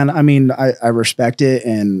 no, man, I mean, I respect it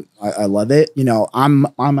and I love it. I'm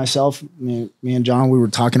on myself, me and John, we were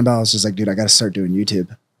talking about, I was just like, dude, I got to start doing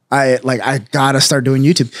YouTube. I got to start doing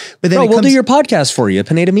YouTube. But then we'll do your podcast for you.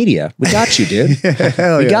 Pineda Media. We got you, dude.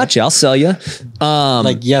 We got you. I'll sell you.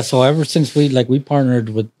 So ever since we partnered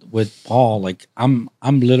with Paul, I'm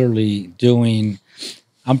literally doing,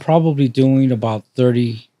 I'm probably doing about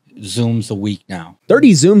 30 Zooms a week now.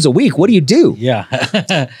 30 Zooms a week? What do you do? Yeah.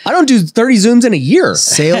 I don't do 30 Zooms in a year.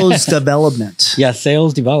 Sales development. Yeah,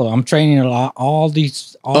 sales development. I'm training all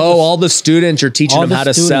the students. You're teaching them how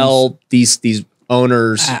to sell these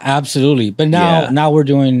owners. Absolutely. But now we're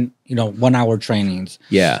doing, 1 hour trainings.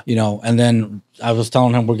 Yeah. And then I was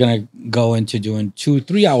telling him we're going to go into doing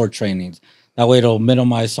 2-3 hour trainings. That way it'll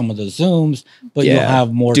minimize some of the Zooms, but you'll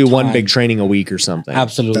have more time. Do one big training a week or something.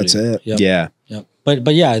 Absolutely. That's it. Yep. Yeah. Yep.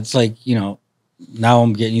 But yeah, it's like, now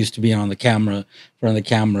I'm getting used to being on the camera, in front of the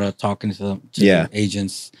camera, talking to the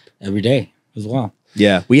agents every day as well.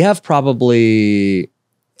 Yeah. We have probably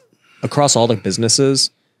across all the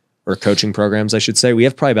businesses or coaching programs, I should say, we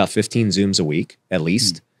have probably about 15 Zooms a week at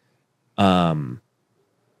least. But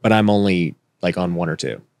I'm only on 1 or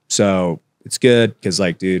 2. So it's good because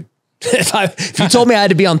dude, if you told me I had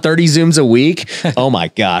to be on 30 Zooms a week, oh my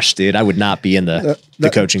gosh, dude, I would not be in the the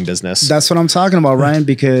coaching business. That's what I'm talking about, Ryan,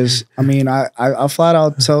 because I mean, I'll flat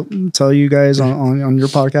out tell you guys on your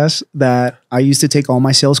podcast that I used to take all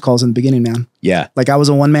my sales calls in the beginning, man. Yeah. Like I was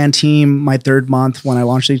a one-man team my 3rd month when I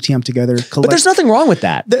launched ATM together. But there's nothing wrong with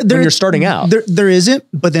that when you're starting out. There isn't,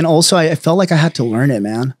 but then also I felt like I had to learn it,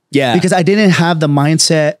 man. Yeah. Because I didn't have the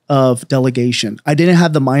mindset of delegation. I didn't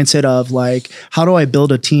have the mindset of like, how do I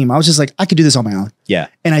build a team? I was just like, I could do this on my own. Yeah.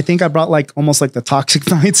 And I think I brought like almost like the toxic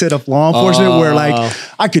mindset of law enforcement where like,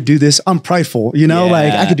 I could do this. I'm prideful, you know,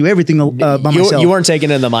 like I could do everything by myself. You weren't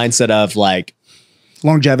taking in the mindset of like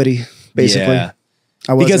longevity, basically. Yeah.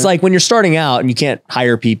 Because like when you're starting out and you can't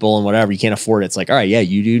hire people and whatever, you can't afford it. It's like, all right, yeah,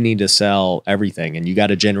 you do need to sell everything and you got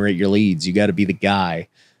to generate your leads. You got to be the guy.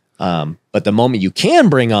 But the moment you can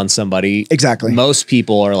bring on somebody, exactly, most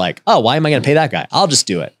people are like, oh, why am I going to pay that guy? I'll just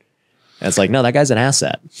do it. And it's like, no, that guy's an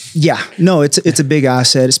asset. Yeah, no, it's a big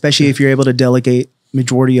asset, especially if you're able to delegate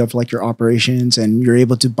majority of like your operations and you're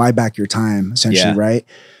able to buy back your time essentially, right?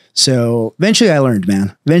 So eventually I learned,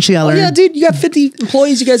 man. Eventually I learned. Yeah, dude, you got 50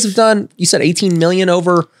 employees. You guys have done, you said 18 million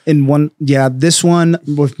over. In one. Yeah. This one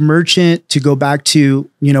with merchant, to go back to,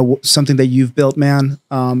 you know, something that you've built, man,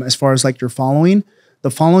 as far as like your following,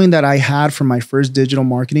 the following that I had from my first digital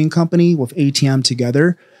marketing company with ATM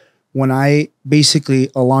together, when I basically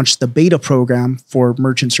launched the beta program for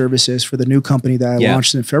merchant services for the new company that I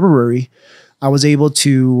launched in February, I was able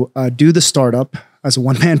to do the startup as a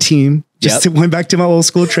one-man team, just went back to my old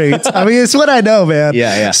school trades. I mean, it's what I know, man.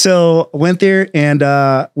 Yeah. So went there and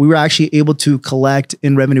we were actually able to collect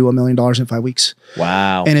in revenue $1 million in 5 weeks.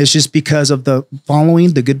 Wow. And it's just because of the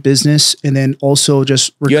following, the good business, and then also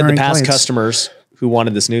just recurring You had the past clients. Customers who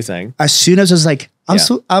wanted this new thing. As soon as I was like, I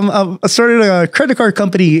started a credit card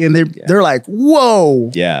company and they're like,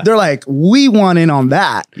 whoa. Yeah. They're like, we want in on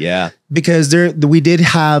that. Yeah. Because we did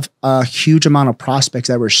have a huge amount of prospects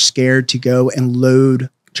that were scared to go and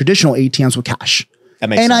load traditional ATMs with cash. That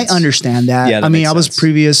makes sense. I understand that. Yeah, that I mean, makes I was sense.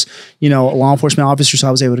 previous, you know, law enforcement officer, so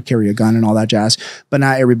I was able to carry a gun and all that jazz. But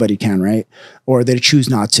not everybody can, right? Or they choose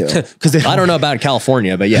not to. Because I don't know about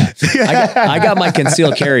California, but yeah, I got my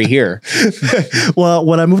concealed carry here. Well,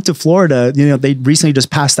 when I moved to Florida, you know, they recently just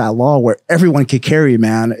passed that law where everyone could carry,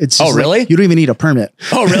 man. It's just really? Like, you don't even need a permit.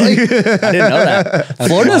 Oh, really? I didn't know that.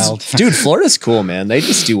 Florida's cool, man. They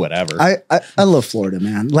just do whatever. I love Florida,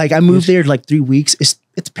 man. Like I moved there like 3 weeks.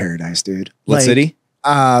 It's paradise, dude. What like, city?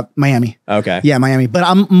 Miami. Okay. Yeah, Miami. But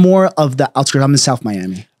I'm more of the outskirts. I'm in South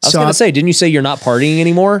Miami. I was gonna say, didn't you say you're not partying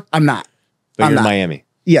anymore? I'm not. But you're in Miami.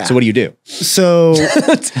 Yeah. So what do you do? So,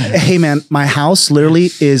 hey man, my house literally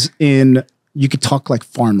is in, you could talk like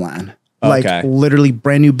farmland. Like literally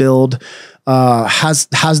brand new build, has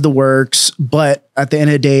the works, but at the end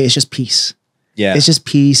of the day, it's just peace. Yeah. It's just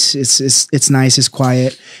peace. It's nice. It's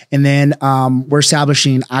quiet. And then we're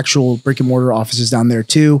establishing actual brick and mortar offices down there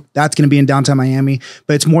too. That's going to be in downtown Miami,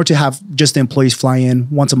 but it's more to have just the employees fly in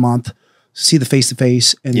once a month, see the face to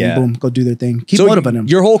face, and then boom, go do their thing. Keep motivating them.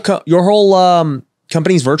 Your whole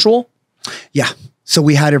company's virtual? Yeah. So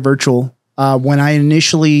we had it virtual. When I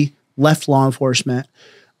initially left law enforcement,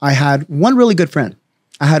 I had one really good friend.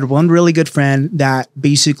 That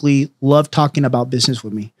basically loved talking about business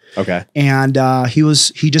with me. Okay. And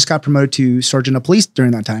he just got promoted to sergeant of police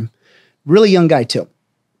during that time. Really young guy too.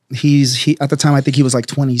 He at the time, I think he was like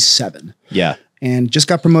 27. Yeah. And just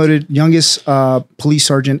got promoted, youngest police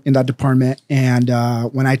sergeant in that department. And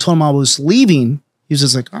when I told him I was leaving, he was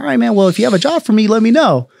just like, all right, man, well, if you have a job for me, let me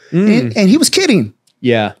know. And he was kidding.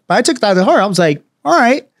 Yeah. But I took that to heart. I was like, all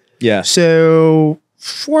right. Yeah. So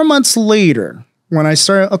 4 months later, when I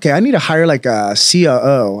started, okay, I need to hire like a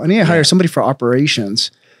COO. I need to hire somebody for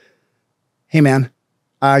operations. Hey, man,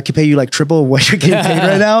 I could pay you like triple what you're getting paid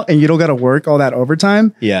right now, and you don't got to work all that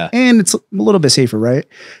overtime. Yeah. And it's a little bit safer, right?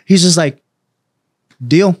 He's just like,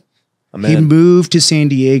 deal. He moved to San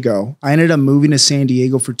Diego. I ended up moving to San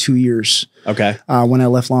Diego for 2 years. Okay. When I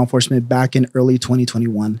left law enforcement back in early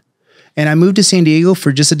 2021. And I moved to San Diego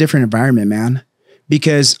for just a different environment, man.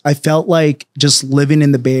 Because I felt like just living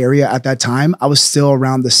in the Bay Area at that time, I was still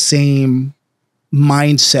around the same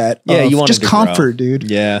mindset of just comfort, dude.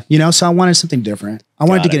 Yeah. You know, so I wanted something different. I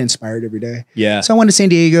wanted to get inspired every day. Yeah. So I went to San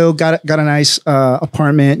Diego, got a nice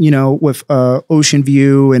apartment, you know, with ocean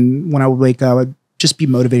view. And when I would wake up, I'd just be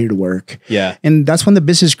motivated to work. Yeah. And that's when the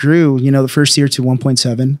business grew, you know, the first year to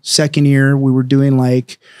 1.7. Second year, we were doing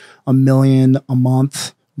like $1 million a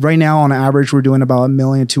month. Right now, on average, we're doing about $1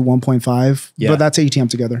 million to 1.5. Yeah. But that's ATM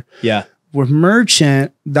together. Yeah. With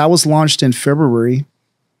Merchant, that was launched in February,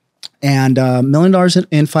 and $1 million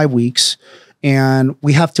in 5 weeks. and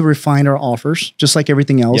we have to refine our offers just like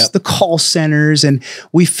everything else. Yep. The call centers, and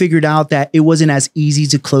we figured out that it wasn't as easy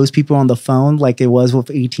to close people on the phone like it was with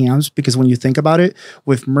ATMs, because when you think about it,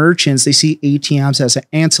 with merchants, they see ATMs as an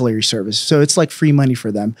ancillary service. So it's like free money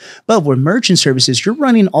for them. But with merchant services, you're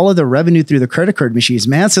running all of the revenue through the credit card machines,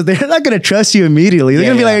 man. So they're not going to trust you immediately. They're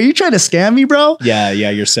going to be like, are you trying to scam me, bro? Yeah.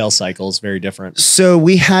 Your sales cycle is very different. So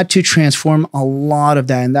we had to transform a lot of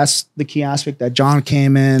that. And that's the key aspect that John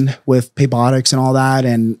came in with Paybotics and all that.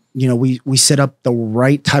 And, you know, we set up the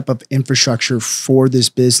right type of infrastructure for this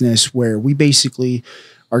business where we basically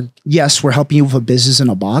are, yes, we're helping you with a business in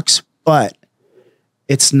a box, but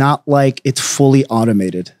it's not like it's fully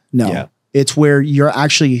automated. No, Yeah. It's where you're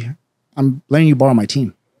actually, I'm letting you borrow my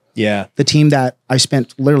team. Yeah. The team that I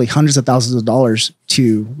spent literally hundreds of thousands of dollars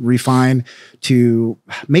to refine, to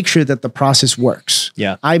make sure that the process works.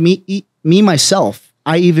 Yeah. Myself,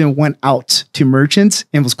 I even went out to merchants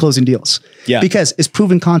and was closing deals. Yeah. Because it's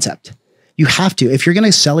proven concept. You have to. If you're going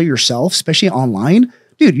to sell it yourself, especially online,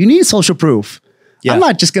 dude, you need social proof. Yeah. I'm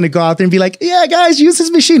not just going to go out there and be like, yeah, guys, use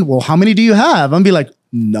this machine. Well, how many do you have? I'm be like,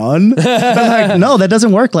 none. But I'm like, no, that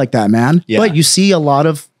doesn't work like that, man. Yeah. But you see a lot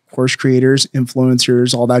of course creators,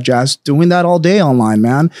 influencers, all that jazz doing that all day online,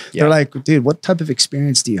 man. Yeah. They're like, dude, what type of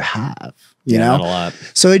experience do you have? You know? Not a lot.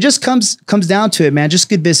 So it just comes down to it, man. Just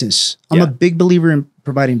good business. I'm Yeah. a big believer in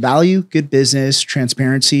providing value, good business,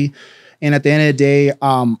 transparency. And at the end of the day,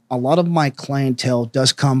 a lot of my clientele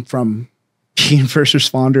does come from being first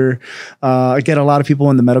responder. I get a lot of people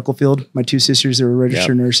in the medical field. My two sisters are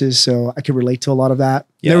registered nurses, so I can relate to a lot of that.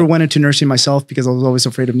 Yep. Never went into nursing myself because I was always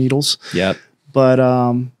afraid of needles. Yep. But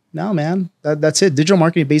no, man, that's it. Digital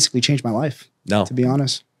marketing basically changed my life. No. To be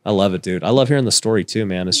honest. I love it, dude. I love hearing the story too,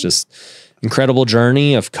 man. It's just incredible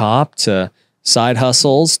journey of cop to side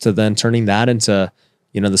hustles to then turning that into,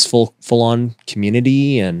 you know, this full on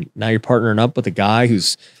community. And now you're partnering up with a guy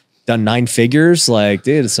who's done 9 figures. Like,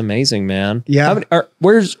 dude, it's amazing, man. Yeah.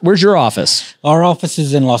 Where's your office? Our office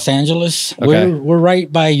is in Los Angeles. Okay. We're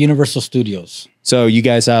right by Universal Studios. So you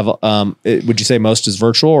guys have, would you say most is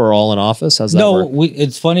virtual or all in office? How's that No, work?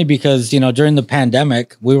 it's funny because, you know, during the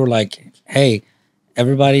pandemic, we were like, hey,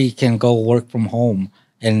 everybody can go work from home,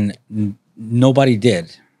 and nobody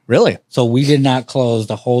did. Really? So we did not close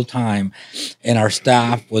the whole time, and our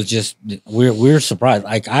staff was just, we're surprised.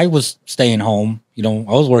 Like, I was staying home, you know,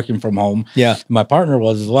 I was working from home. Yeah. My partner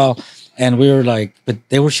was as well. And we were like, but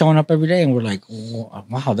they were showing up every day, and we're like,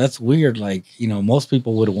 wow, that's weird. Like, you know, most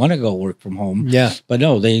people would want to go work from home. Yeah. But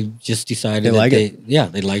no, they just decided They like it. Yeah,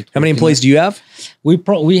 they liked. How many working employees there. do you have?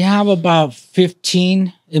 We have about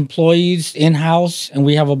 15 employees in-house, and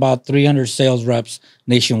we have about 300 sales reps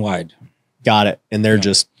nationwide. Got it. And they're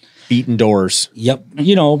just beating doors. Yep.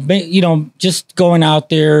 You know, just going out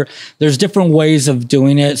there. There's different ways of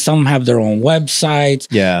doing it. Some have their own websites.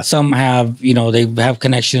 Yeah. Some have, you know, they have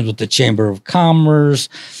connections with the Chamber of Commerce.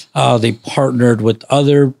 They partnered with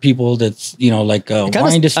other people that's, you know, like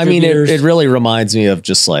wine distributors. I mean, it really reminds me of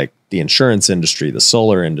just like the insurance industry, the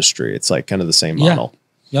solar industry. It's like kind of the same model.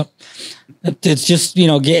 Yep. It's just, you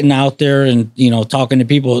know, getting out there and, you know, talking to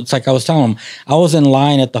people. It's like I was telling them, I was in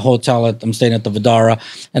line at the hotel. I'm staying at the Vidara,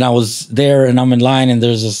 and I was there and I'm in line, and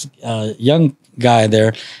there's this young guy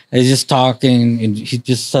there. And he's just talking, and he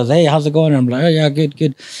just says, hey, how's it going? And I'm like, oh, yeah,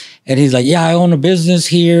 good. And he's like, yeah, I own a business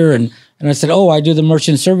here. And I said, oh, I do the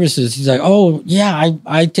merchant services. He's like, oh, yeah,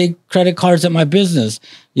 I take credit cards at my business.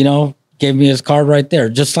 You know, gave me his card right there.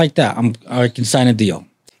 Just like that. I can sign a deal.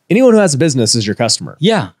 Anyone who has a business is your customer.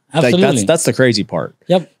 Yeah, absolutely. Like that's the crazy part.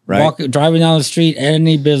 Yep. Right. Driving down the street,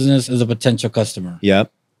 any business is a potential customer.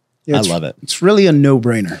 Yep. Yeah, I love it. It's really a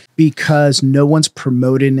no-brainer because no one's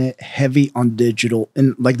promoting it heavy on digital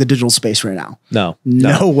in like the digital space right now.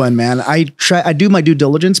 No one, man. I do my due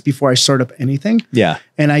diligence before I start up anything. Yeah.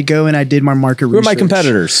 And I go and I did my market research. Who are my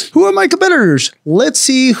competitors? Who are my competitors? Let's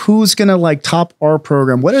see who's going to like top our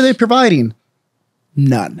program. What are they providing?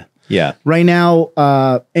 None. Yeah. Right now,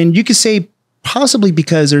 and you could say possibly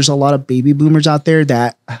because there's a lot of baby boomers out there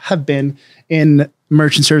that have been in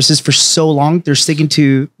merchant services for so long, they're sticking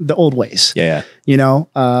to the old ways. Yeah. You know,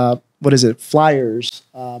 what is it? Flyers,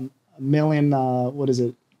 mailing, what is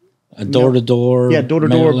it? Door to door. Yeah, door to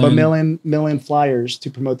door, but mailing flyers to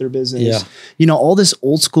promote their business. Yeah. You know, all this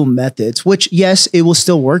old school methods, which yes, it will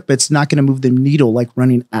still work, but it's not going to move the needle like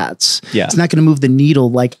running ads. Yeah. It's not going to move the needle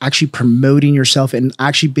like actually promoting yourself and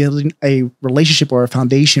actually building a relationship or a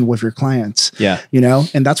foundation with your clients. Yeah. You know,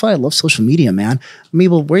 and that's why I love social media, man.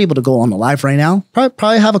 We're able to go on the live right now.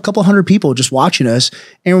 Probably have a couple hundred people just watching us,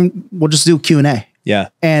 and we'll just do Q&A. Yeah.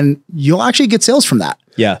 And you'll actually get sales from that.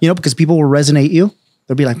 Yeah. You know, because people will resonate you.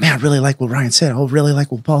 they'll be like, man, I really like what Ryan said. I really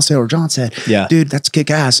like what Paul said or John said. Yeah. Dude, that's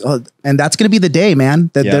kick ass. Oh, and that's going to be the day,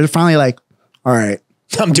 man, that they're finally like, all right,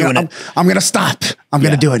 I'm doing it. I'm going to stop. I'm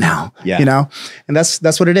going to do it now. Yeah. You know? And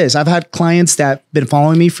that's what it is. I've had clients that been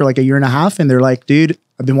following me for like a year and a half and they're like, dude,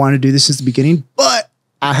 I've been wanting to do this since the beginning, but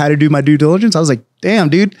I had to do my due diligence. I was like, damn,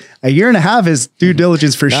 dude, a year and a half is due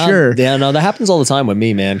diligence for sure. Yeah, no, that happens all the time with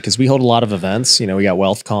me, man, because we hold a lot of events. You know, we got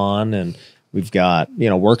WealthCon and we've got, you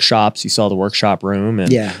know, workshops. You saw the workshop room.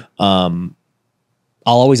 And I'll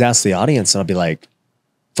always ask the audience and I'll be like,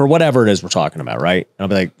 for whatever it is we're talking about, right? And I'll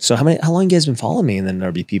be like, so how long you guys been following me? And then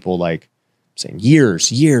there'll be people like saying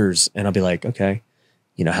years. And I'll be like, okay,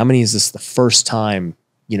 you know, how many is this the first time,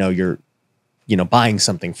 you know, you're, you know, buying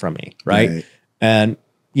something from me, right? And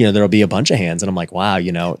you know, there'll be a bunch of hands and I'm like, wow,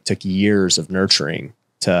 you know, it took years of nurturing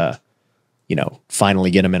to, you know, finally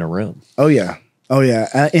get them in a room. Oh yeah.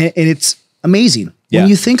 And it's amazing. When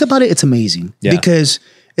you think about it, it's amazing because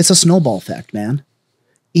it's a snowball effect, man.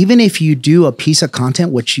 Even if you do a piece of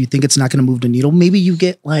content, which you think it's not going to move the needle, maybe you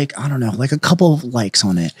get like, I don't know, like a couple of likes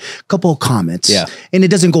on it, a couple of comments and it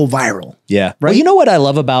doesn't go viral. Yeah. Right. Well, you know what I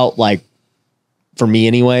love about, like, for me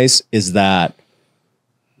anyways, is that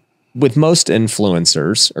with most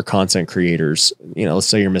influencers or content creators, you know, let's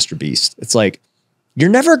say you're Mr. Beast. It's like, you're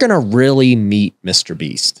never going to really meet Mr.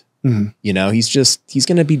 Beast. You know, he's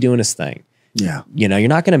going to be doing his thing. Yeah. You know, you're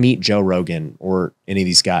not going to meet Joe Rogan or any of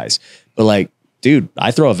these guys, but like, dude,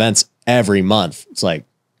 I throw events every month. It's like,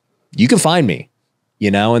 you can find me, you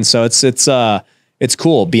know? And so it's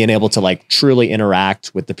cool being able to like truly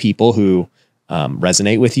interact with the people who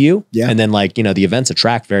resonate with you. Yeah. And then like, you know, the events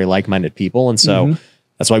attract very like-minded people. And so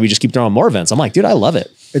that's why we just keep throwing more events. I'm like, dude, I love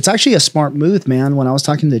it. It's actually a smart move, man. When I was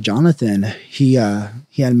talking to Jonathan, he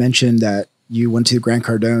had mentioned that you went to Grant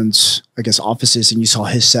Cardone's, I guess, offices and you saw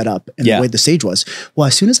his setup and the way the stage was. Well,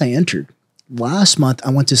 as soon as I entered last month, I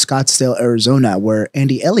went to Scottsdale, Arizona, where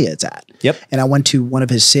Andy Elliott's at. Yep. And I went to one of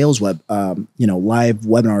his sales live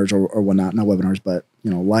webinars or whatnot, not webinars, but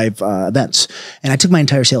live events. And I took my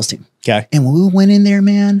entire sales team. Okay. And when we went in there,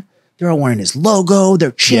 man, they're all wearing his logo. They're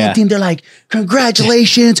chanting. They're like,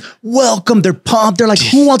 congratulations, welcome. They're pumped. They're like,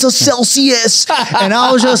 who wants a Celsius? And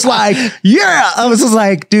I was just like, yeah. I was just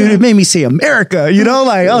like, dude, it made me say America. You know,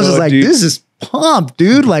 like I was just like, dude, this is pumped,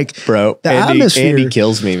 dude. Like, bro, the atmosphere. Andy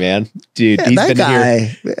kills me, man. Dude, he's been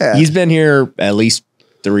here. Yeah. He's been here at least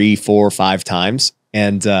 3, 4, 5 times.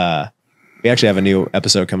 And we actually have a new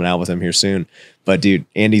episode coming out with him here soon. But dude,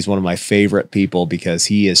 Andy's one of my favorite people because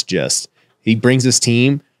he brings his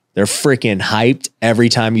team. They're freaking hyped every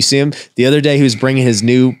time you see him. The other day, he was bringing his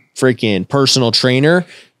new freaking personal trainer.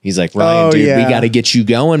 He's like, Ryan, we got to get you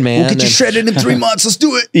going, man. We'll get you shredded in 3 months. Let's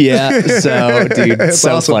do it. Yeah. So, dude, it's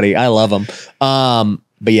so awesome. Funny. I love them.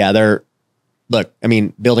 But yeah,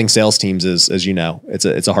 building sales teams is, as you know,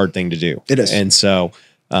 it's a hard thing to do. It is. And so,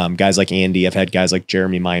 guys like Andy, I've had guys like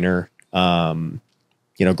Jeremy Miner,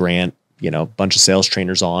 Grant, a bunch of sales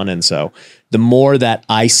trainers on. And so the more that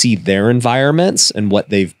I see their environments and what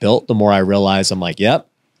they've built, the more I realize I'm like, yep.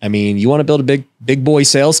 I mean, you want to build a big boy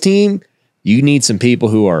sales team. You need some people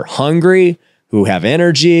who are hungry, who have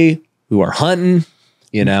energy, who are hunting,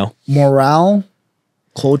 Morale,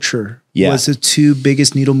 culture was the 2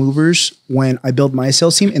 biggest needle movers when I built my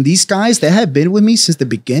sales team. And these guys, they have been with me since the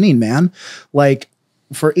beginning, man. Like,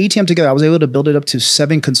 for ATM Together, I was able to build it up to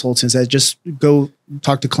 7 consultants that just go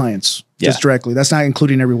talk to clients just directly. That's not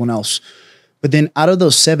including everyone else. But then out of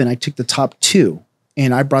those 7, I took the top 2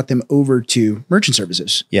 and I brought them over to merchant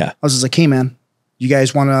services. Yeah. I was just like, hey, man, you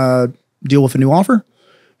guys want to deal with a new offer?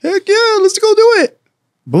 Heck yeah, let's go do it.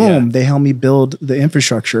 Boom. Yeah. They helped me build the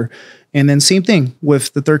infrastructure. And then same thing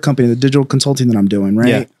with the third company, the digital consulting that I'm doing, right?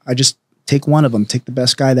 Yeah. I just take one of them, take the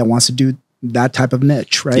best guy that wants to do that type of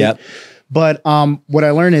niche, right? Yep. But what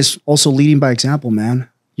I learned is also leading by example, man.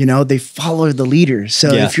 They follow the leader.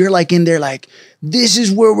 So if you're like in there, like, this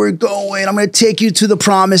is where we're going, I'm going to take you to the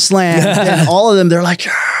promised land. And all of them, they're like,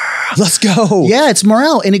 let's go. Yeah, it's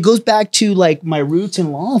morale. And it goes back to like my roots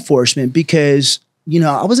in law enforcement because,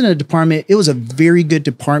 I was in a department. It was a very good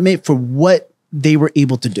department for what they were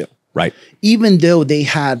able to do. Right. Even though they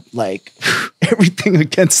had like everything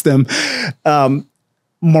against them,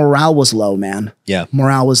 morale was low, man. Yeah.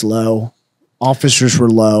 Morale was low. Officers were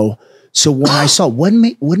low. So when I saw what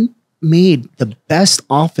made the best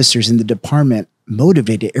officers in the department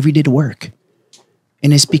motivated every day to work,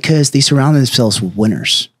 and it's because they surrounded themselves with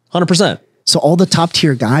winners. 100%. So all the top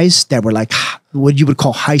tier guys that were like what you would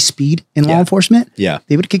call high speed in law enforcement, they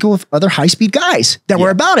would kick it with other high speed guys that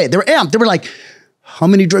were about it. They were amped. They were like, how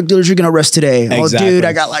many drug dealers are you going to arrest today? Exactly. Oh, dude,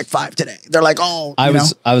 I got like 5 today. They're like, oh, I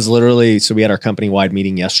was literally, so we had our company wide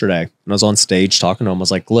meeting yesterday and I was on stage talking to them. I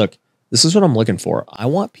was like, look, this is what I'm looking for. I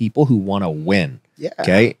want people who want to win. Yeah.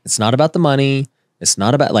 Okay. It's not about the money. It's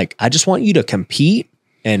not about like, I just want you to compete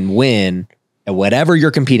and win at whatever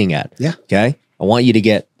you're competing at. Yeah. Okay. I want you to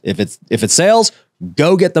get, if it's sales,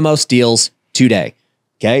 go get the most deals today.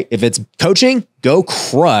 Okay. If it's coaching, go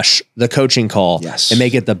crush the coaching call and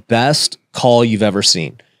make it the best call you've ever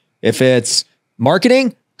seen. If it's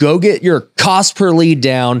marketing, go get your cost per lead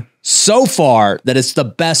down so far that it's the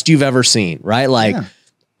best you've ever seen, right? Like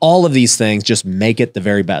all of these things, just make it the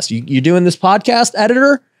very best. You're doing this podcast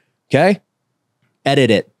editor. Okay.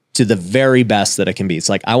 Edit it to the very best that it can be. It's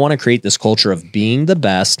like, I want to create this culture of being the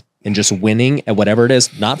best and just winning at whatever it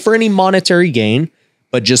is, not for any monetary gain,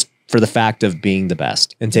 but just for the fact of being the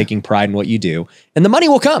best and taking pride in what you do, and the money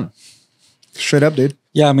will come. Straight up, dude.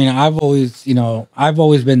 Yeah. I mean, I've always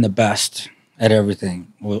been the best at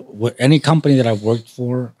everything. Any company that I've worked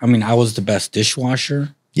for, I mean, I was the best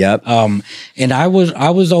dishwasher. Yep. And I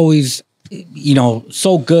was always,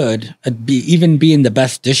 so good at even being the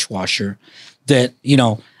best dishwasher that,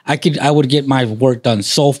 I would get my work done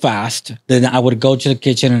so fast. Then I would go to the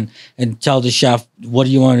kitchen and tell the chef, what do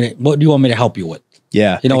you want me to help you with?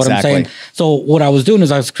 Yeah. You know what I'm saying? So what I was doing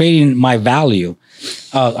is I was creating my value.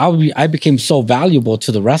 I became so valuable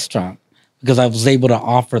to the restaurant because I was able to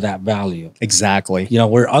offer that value. Exactly.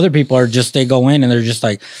 Where other people are just, they go in and they're just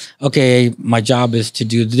like, okay, my job is to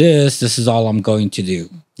do this. This is all I'm going to do.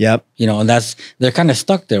 Yep. And they're kind of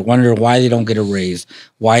stuck there, wondering why they don't get a raise.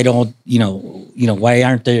 Why don't, why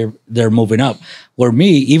aren't they're moving up? Where me,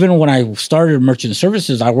 even when I started merchant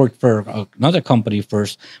services, I worked for another company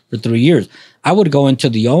first for 3 years. I would go into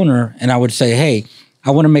the owner and I would say, hey,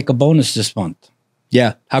 I want to make a bonus this month.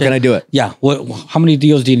 Yeah. How can I do it? Yeah. How many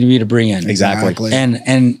deals do you need me to bring in? Exactly.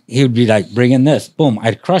 And he would be like, bring in this. Boom.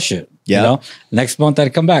 I'd crush it. Yeah. Next month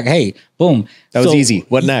I'd come back. Hey, boom. That was easy.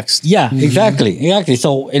 What next? Yeah, exactly.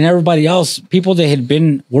 So, and everybody else, people that had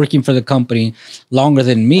been working for the company longer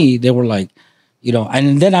than me, they were like,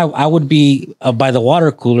 and then I would be by the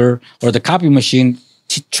water cooler or the copy machine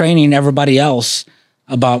training everybody else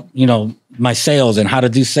about, my sales and how to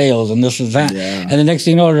do sales and this and that. Yeah. And the next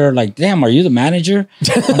thing you know, they're like, damn, are you the manager?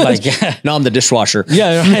 I'm like, yeah. No, I'm the dishwasher.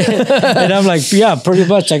 Yeah. Right. And I'm like, yeah, pretty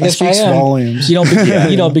much. I guess I am. Volumes.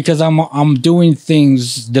 Because I'm doing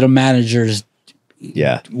things that a manager's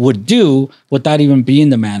would do without even being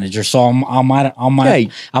the manager. So I'm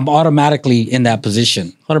automatically in that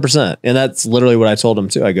position. 100%. And that's literally what I told him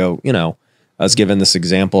too. I go, I was given this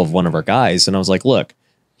example of one of our guys and I was like, look,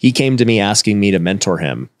 he came to me asking me to mentor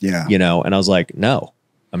him. Yeah. And I was like, no,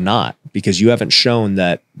 I'm not, because you haven't shown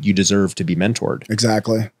that you deserve to be mentored.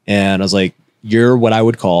 Exactly. And I was like, you're what I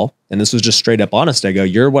would call, and this was just straight up honest. I go,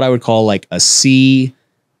 you're what I would call like a C,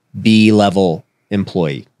 B level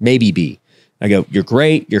employee, maybe B. I go, you're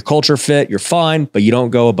great. Your culture fit, you're fine, but you don't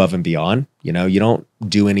go above and beyond. You don't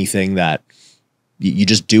do anything that you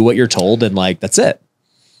just do what you're told. And like, that's it.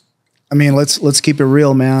 I mean, let's keep it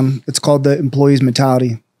real, man. It's called the employee's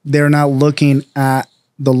mentality. They're not looking at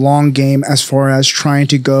the long game as far as trying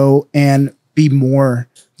to go and be more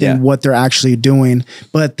than what they're actually doing,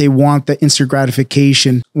 but they want the instant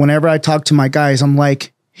gratification. Whenever I talk to my guys, I'm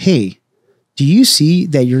like, hey, do you see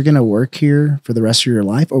that you're going to work here for the rest of your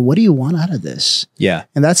life? Or what do you want out of this? Yeah.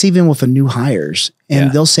 And that's even with the new hires.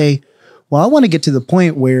 And they'll say, well, I want to get to the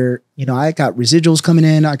point where, I got residuals coming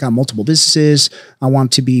in. I got multiple businesses. I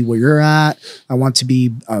want to be where you're at. I want to be,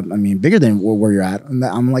 bigger than where you're at. And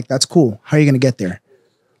I'm like, that's cool. How are you going to get there?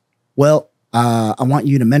 Well, I want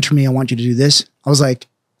you to mentor me. I want you to do this. I was like,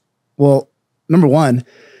 well, number one,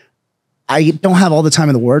 I don't have all the time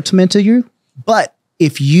in the world to mentor you, but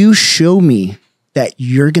if you show me that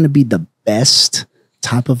you're going to be the best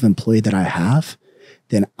type of employee that I have,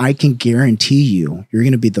 then I can guarantee you're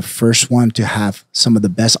going to be the first one to have some of the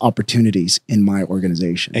best opportunities in my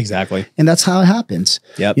organization. Exactly. And that's how it happens.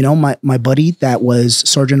 Yep. My buddy that was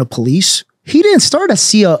sergeant of police, he didn't start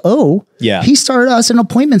as COO. Yeah. He started as an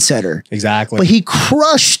appointment setter. Exactly. But he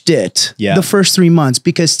crushed it the first 3 months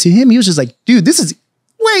because to him, he was just like, dude, this is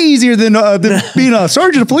way easier than being a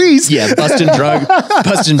sergeant of police. Yeah, busting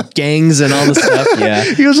gangs and all this stuff. Yeah,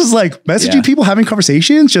 he was just like messaging people, having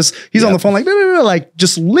conversations. He's on the phone like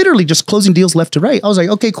just literally just closing deals left to right. I was like,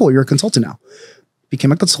 okay, cool. You're a consultant now.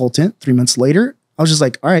 Became a consultant. 3 months later, I was just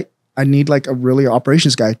like, all right, I need like a really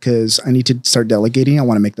operations guy because I need to start delegating. I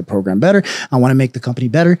want to make the program better. I want to make the company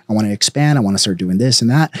better. I want to expand. I want to start doing this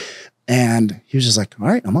and that. And he was just like, all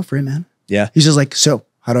right, I'm up for it, man. Yeah. He's just like, so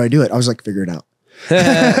how do I do it? I was like, figure it out.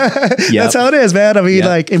 That's how it is, man. I mean,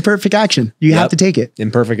 like imperfect action, you have to take it.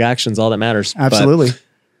 Imperfect action's all that matters. Absolutely. But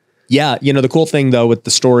yeah. You know, the cool thing though, with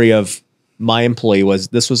the story of my employee was,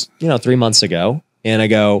 this was, 3 months ago, and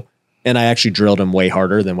I actually drilled him way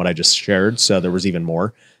harder than what I just shared. So there was even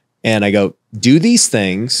more. And I go, do these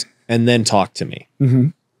things and then talk to me. Mm-hmm.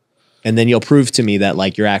 And then you'll prove to me that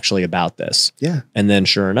like, you're actually about this. Yeah. And then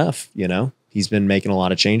sure enough, he's been making a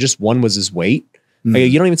lot of changes. One was his weight. I go,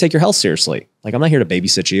 you don't even take your health seriously. Like, I'm not here to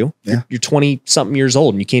babysit you. Yeah. You're 20 something years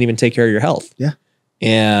old and you can't even take care of your health. Yeah.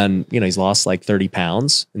 And, he's lost like 30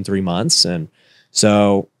 pounds in 3 months. And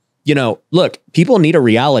so, look, people need a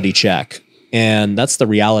reality check, and that's the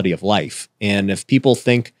reality of life. And if people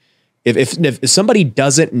think, if somebody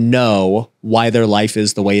doesn't know why their life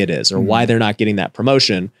is the way it is, or why they're not getting that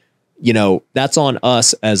promotion, that's on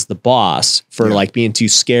us as the boss for like being too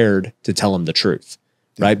scared to tell them the truth.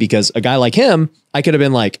 Right. Because a guy like him, I could have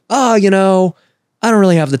been like, oh, I don't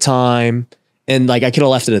really have the time. And like, I could have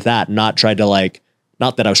left it at that, and not tried to like,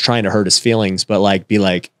 not that I was trying to hurt his feelings, but like, be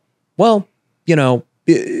like, well,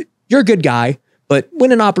 you're a good guy, but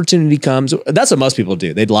when an opportunity comes, that's what most people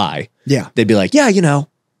do. They'd lie. Yeah. They'd be like, yeah,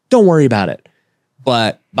 don't worry about it.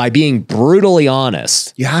 But by being brutally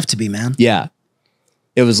honest, You have to be, man. yeah,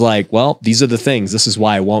 it was like, well, these are the things. This is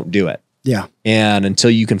why I won't do it. Yeah. And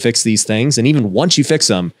until you can fix these things, and even once you fix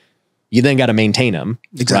them, you then got to maintain them.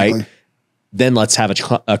 Exactly. Right. Then let's have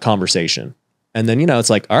a conversation. And then, it's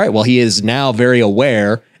like, all right, well, he is now very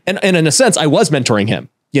aware. And in a sense, I was mentoring him.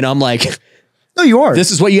 I'm like, No, you are.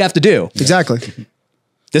 this is what you have to do. Exactly.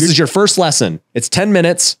 This is your first lesson. It's 10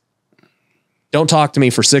 minutes. Don't talk to me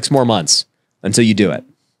for 6 more months until you do it,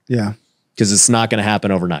 Yeah. because it's not going to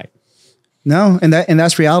happen overnight. No, and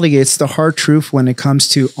that's reality. It's the hard truth when it comes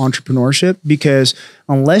to entrepreneurship, because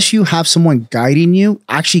unless you have someone guiding you,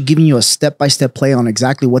 actually giving you a step-by-step play on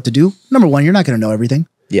exactly what to do, number one, you're not going to know everything.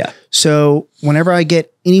 Yeah. So whenever I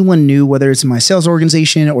get anyone new, whether it's in my sales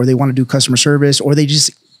organization or they want to do customer service, or they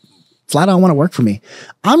just flat out want to work for me,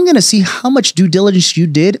 I'm going to see how much due diligence you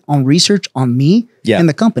did on research on me and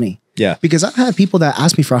the company. Yeah. Because I've had people that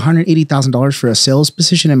ask me for $180,000 for a sales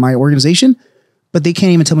position in my organization, but they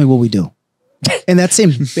can't even tell me what we do. And that's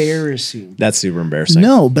embarrassing. That's super embarrassing.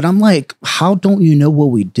 No, but I'm like, how don't you know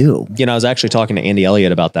what we do? I was actually talking to Andy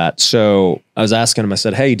Elliott about that. So I was asking him, I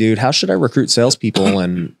said, hey, dude, how should I recruit salespeople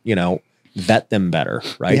and, vet them better?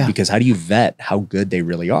 Right. Yeah. Because how do you vet how good they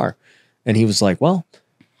really are? And he was like, well,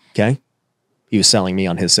 okay. He was selling me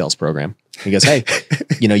on his sales program. He goes, hey,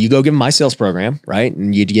 you go give him my sales program. Right.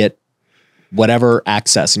 And you'd get whatever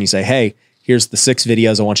access, and you say, hey, here's the 6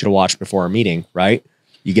 videos I want you to watch before our meeting. Right.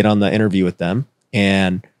 You get on the interview with them,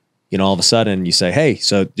 and, all of a sudden you say, hey,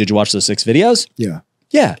 so did you watch those 6 videos? Yeah.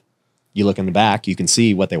 Yeah. You look in the back, you can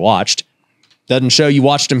see what they watched. Doesn't show you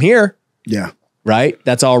watched them here. Yeah. Right.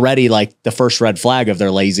 That's already like the first red flag of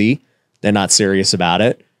they're lazy. They're not serious about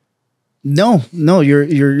it. No,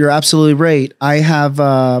 you're absolutely right. I have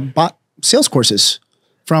bought sales courses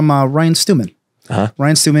from Ryan Stewman.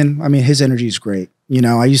 Ryan Stewman, I mean, his energy is great.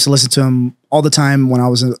 I used to listen to him all the time when I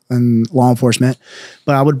was in law enforcement,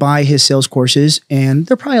 but I would buy his sales courses, and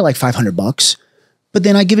they're probably like $500, but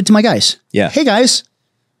then I give it to my guys. Yeah. Hey guys,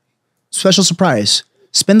 special surprise.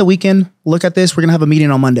 Spend the weekend. Look at this. We're going to have a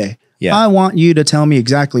meeting on Monday. Yeah. I want you to tell me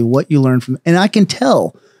exactly what you learned from, and I can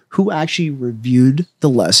tell who actually reviewed the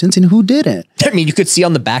lessons and who didn't. I mean, you could see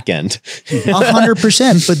on the back end.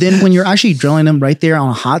 100%. But then when you're actually drilling them right there on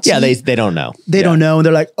a hot seat. Yeah, they don't know. They don't know. And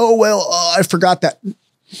they're like, oh, well, I forgot that.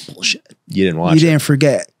 Bullshit. You didn't watch You didn't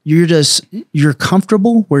forget. You're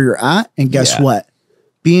comfortable where you're at. And guess what?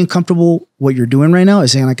 Being comfortable what you're doing right now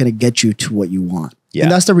is not going to get you to what you want. Yeah.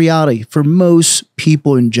 And that's the reality for most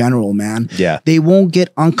people in general, man. Yeah. They won't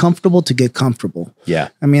get uncomfortable to get comfortable. Yeah.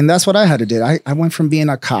 I mean, that's what I had to do. I went from being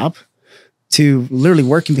a cop to literally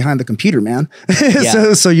working behind the computer, man.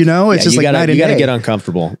 Yeah. so it's just like night and day. You got to get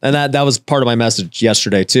uncomfortable. And that was part of my message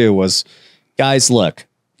yesterday too, was, guys, look,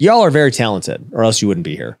 y'all are very talented, or else you wouldn't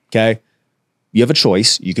be here. Okay. You have a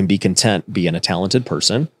choice. You can be content being a talented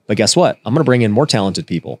person, but guess what? I'm going to bring in more talented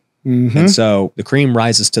people. Mm-hmm. And so the cream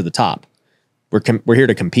rises to the top. We're here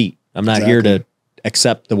to compete. I'm not here to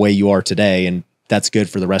accept the way you are today, and that's good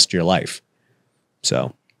for the rest of your life.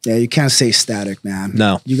 So yeah, you can't stay static, man.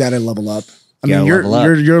 No, you got to level up. I mean,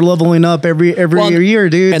 you're leveling up every year,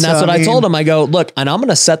 dude. And that's what I told him. I go, look, and I'm going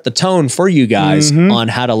to set the tone for you guys on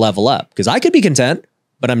how to level up, because I could be content,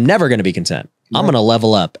 but I'm never going to be content. Right. I'm going to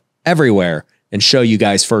level up everywhere and show you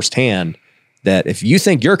guys firsthand that if you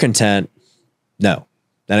think you're content, no,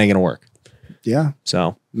 that ain't going to work. Yeah.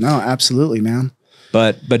 So no, absolutely, man.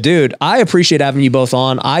 But dude, I appreciate having you both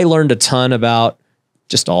on. I learned a ton about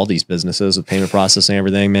just all these businesses with payment processing and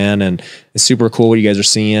everything, man. And it's super cool what you guys are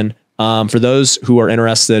seeing. For those who are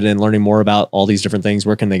interested in learning more about all these different things,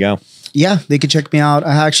 where can they go? Yeah, they can check me out.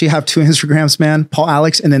 I actually have 2 Instagrams, man, Paul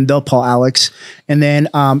Alex and then the Paul Alex. And then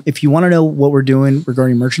if you want to know what we're doing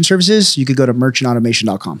regarding merchant services, you could go to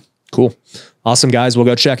merchantautomation.com. Cool. Awesome, guys. We'll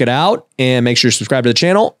go check it out and make sure you subscribe to the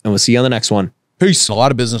channel, and we'll see you on the next one. Peace. A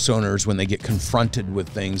lot of business owners, when they get confronted with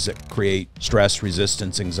things that create stress,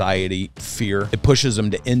 resistance, anxiety, fear, it pushes them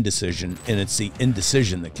to indecision, and it's the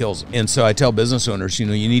indecision that kills them. And so I tell business owners, you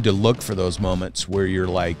know, you need to look for those moments where you're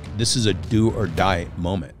like, this is a do or die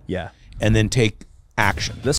moment. Yeah. And then take action.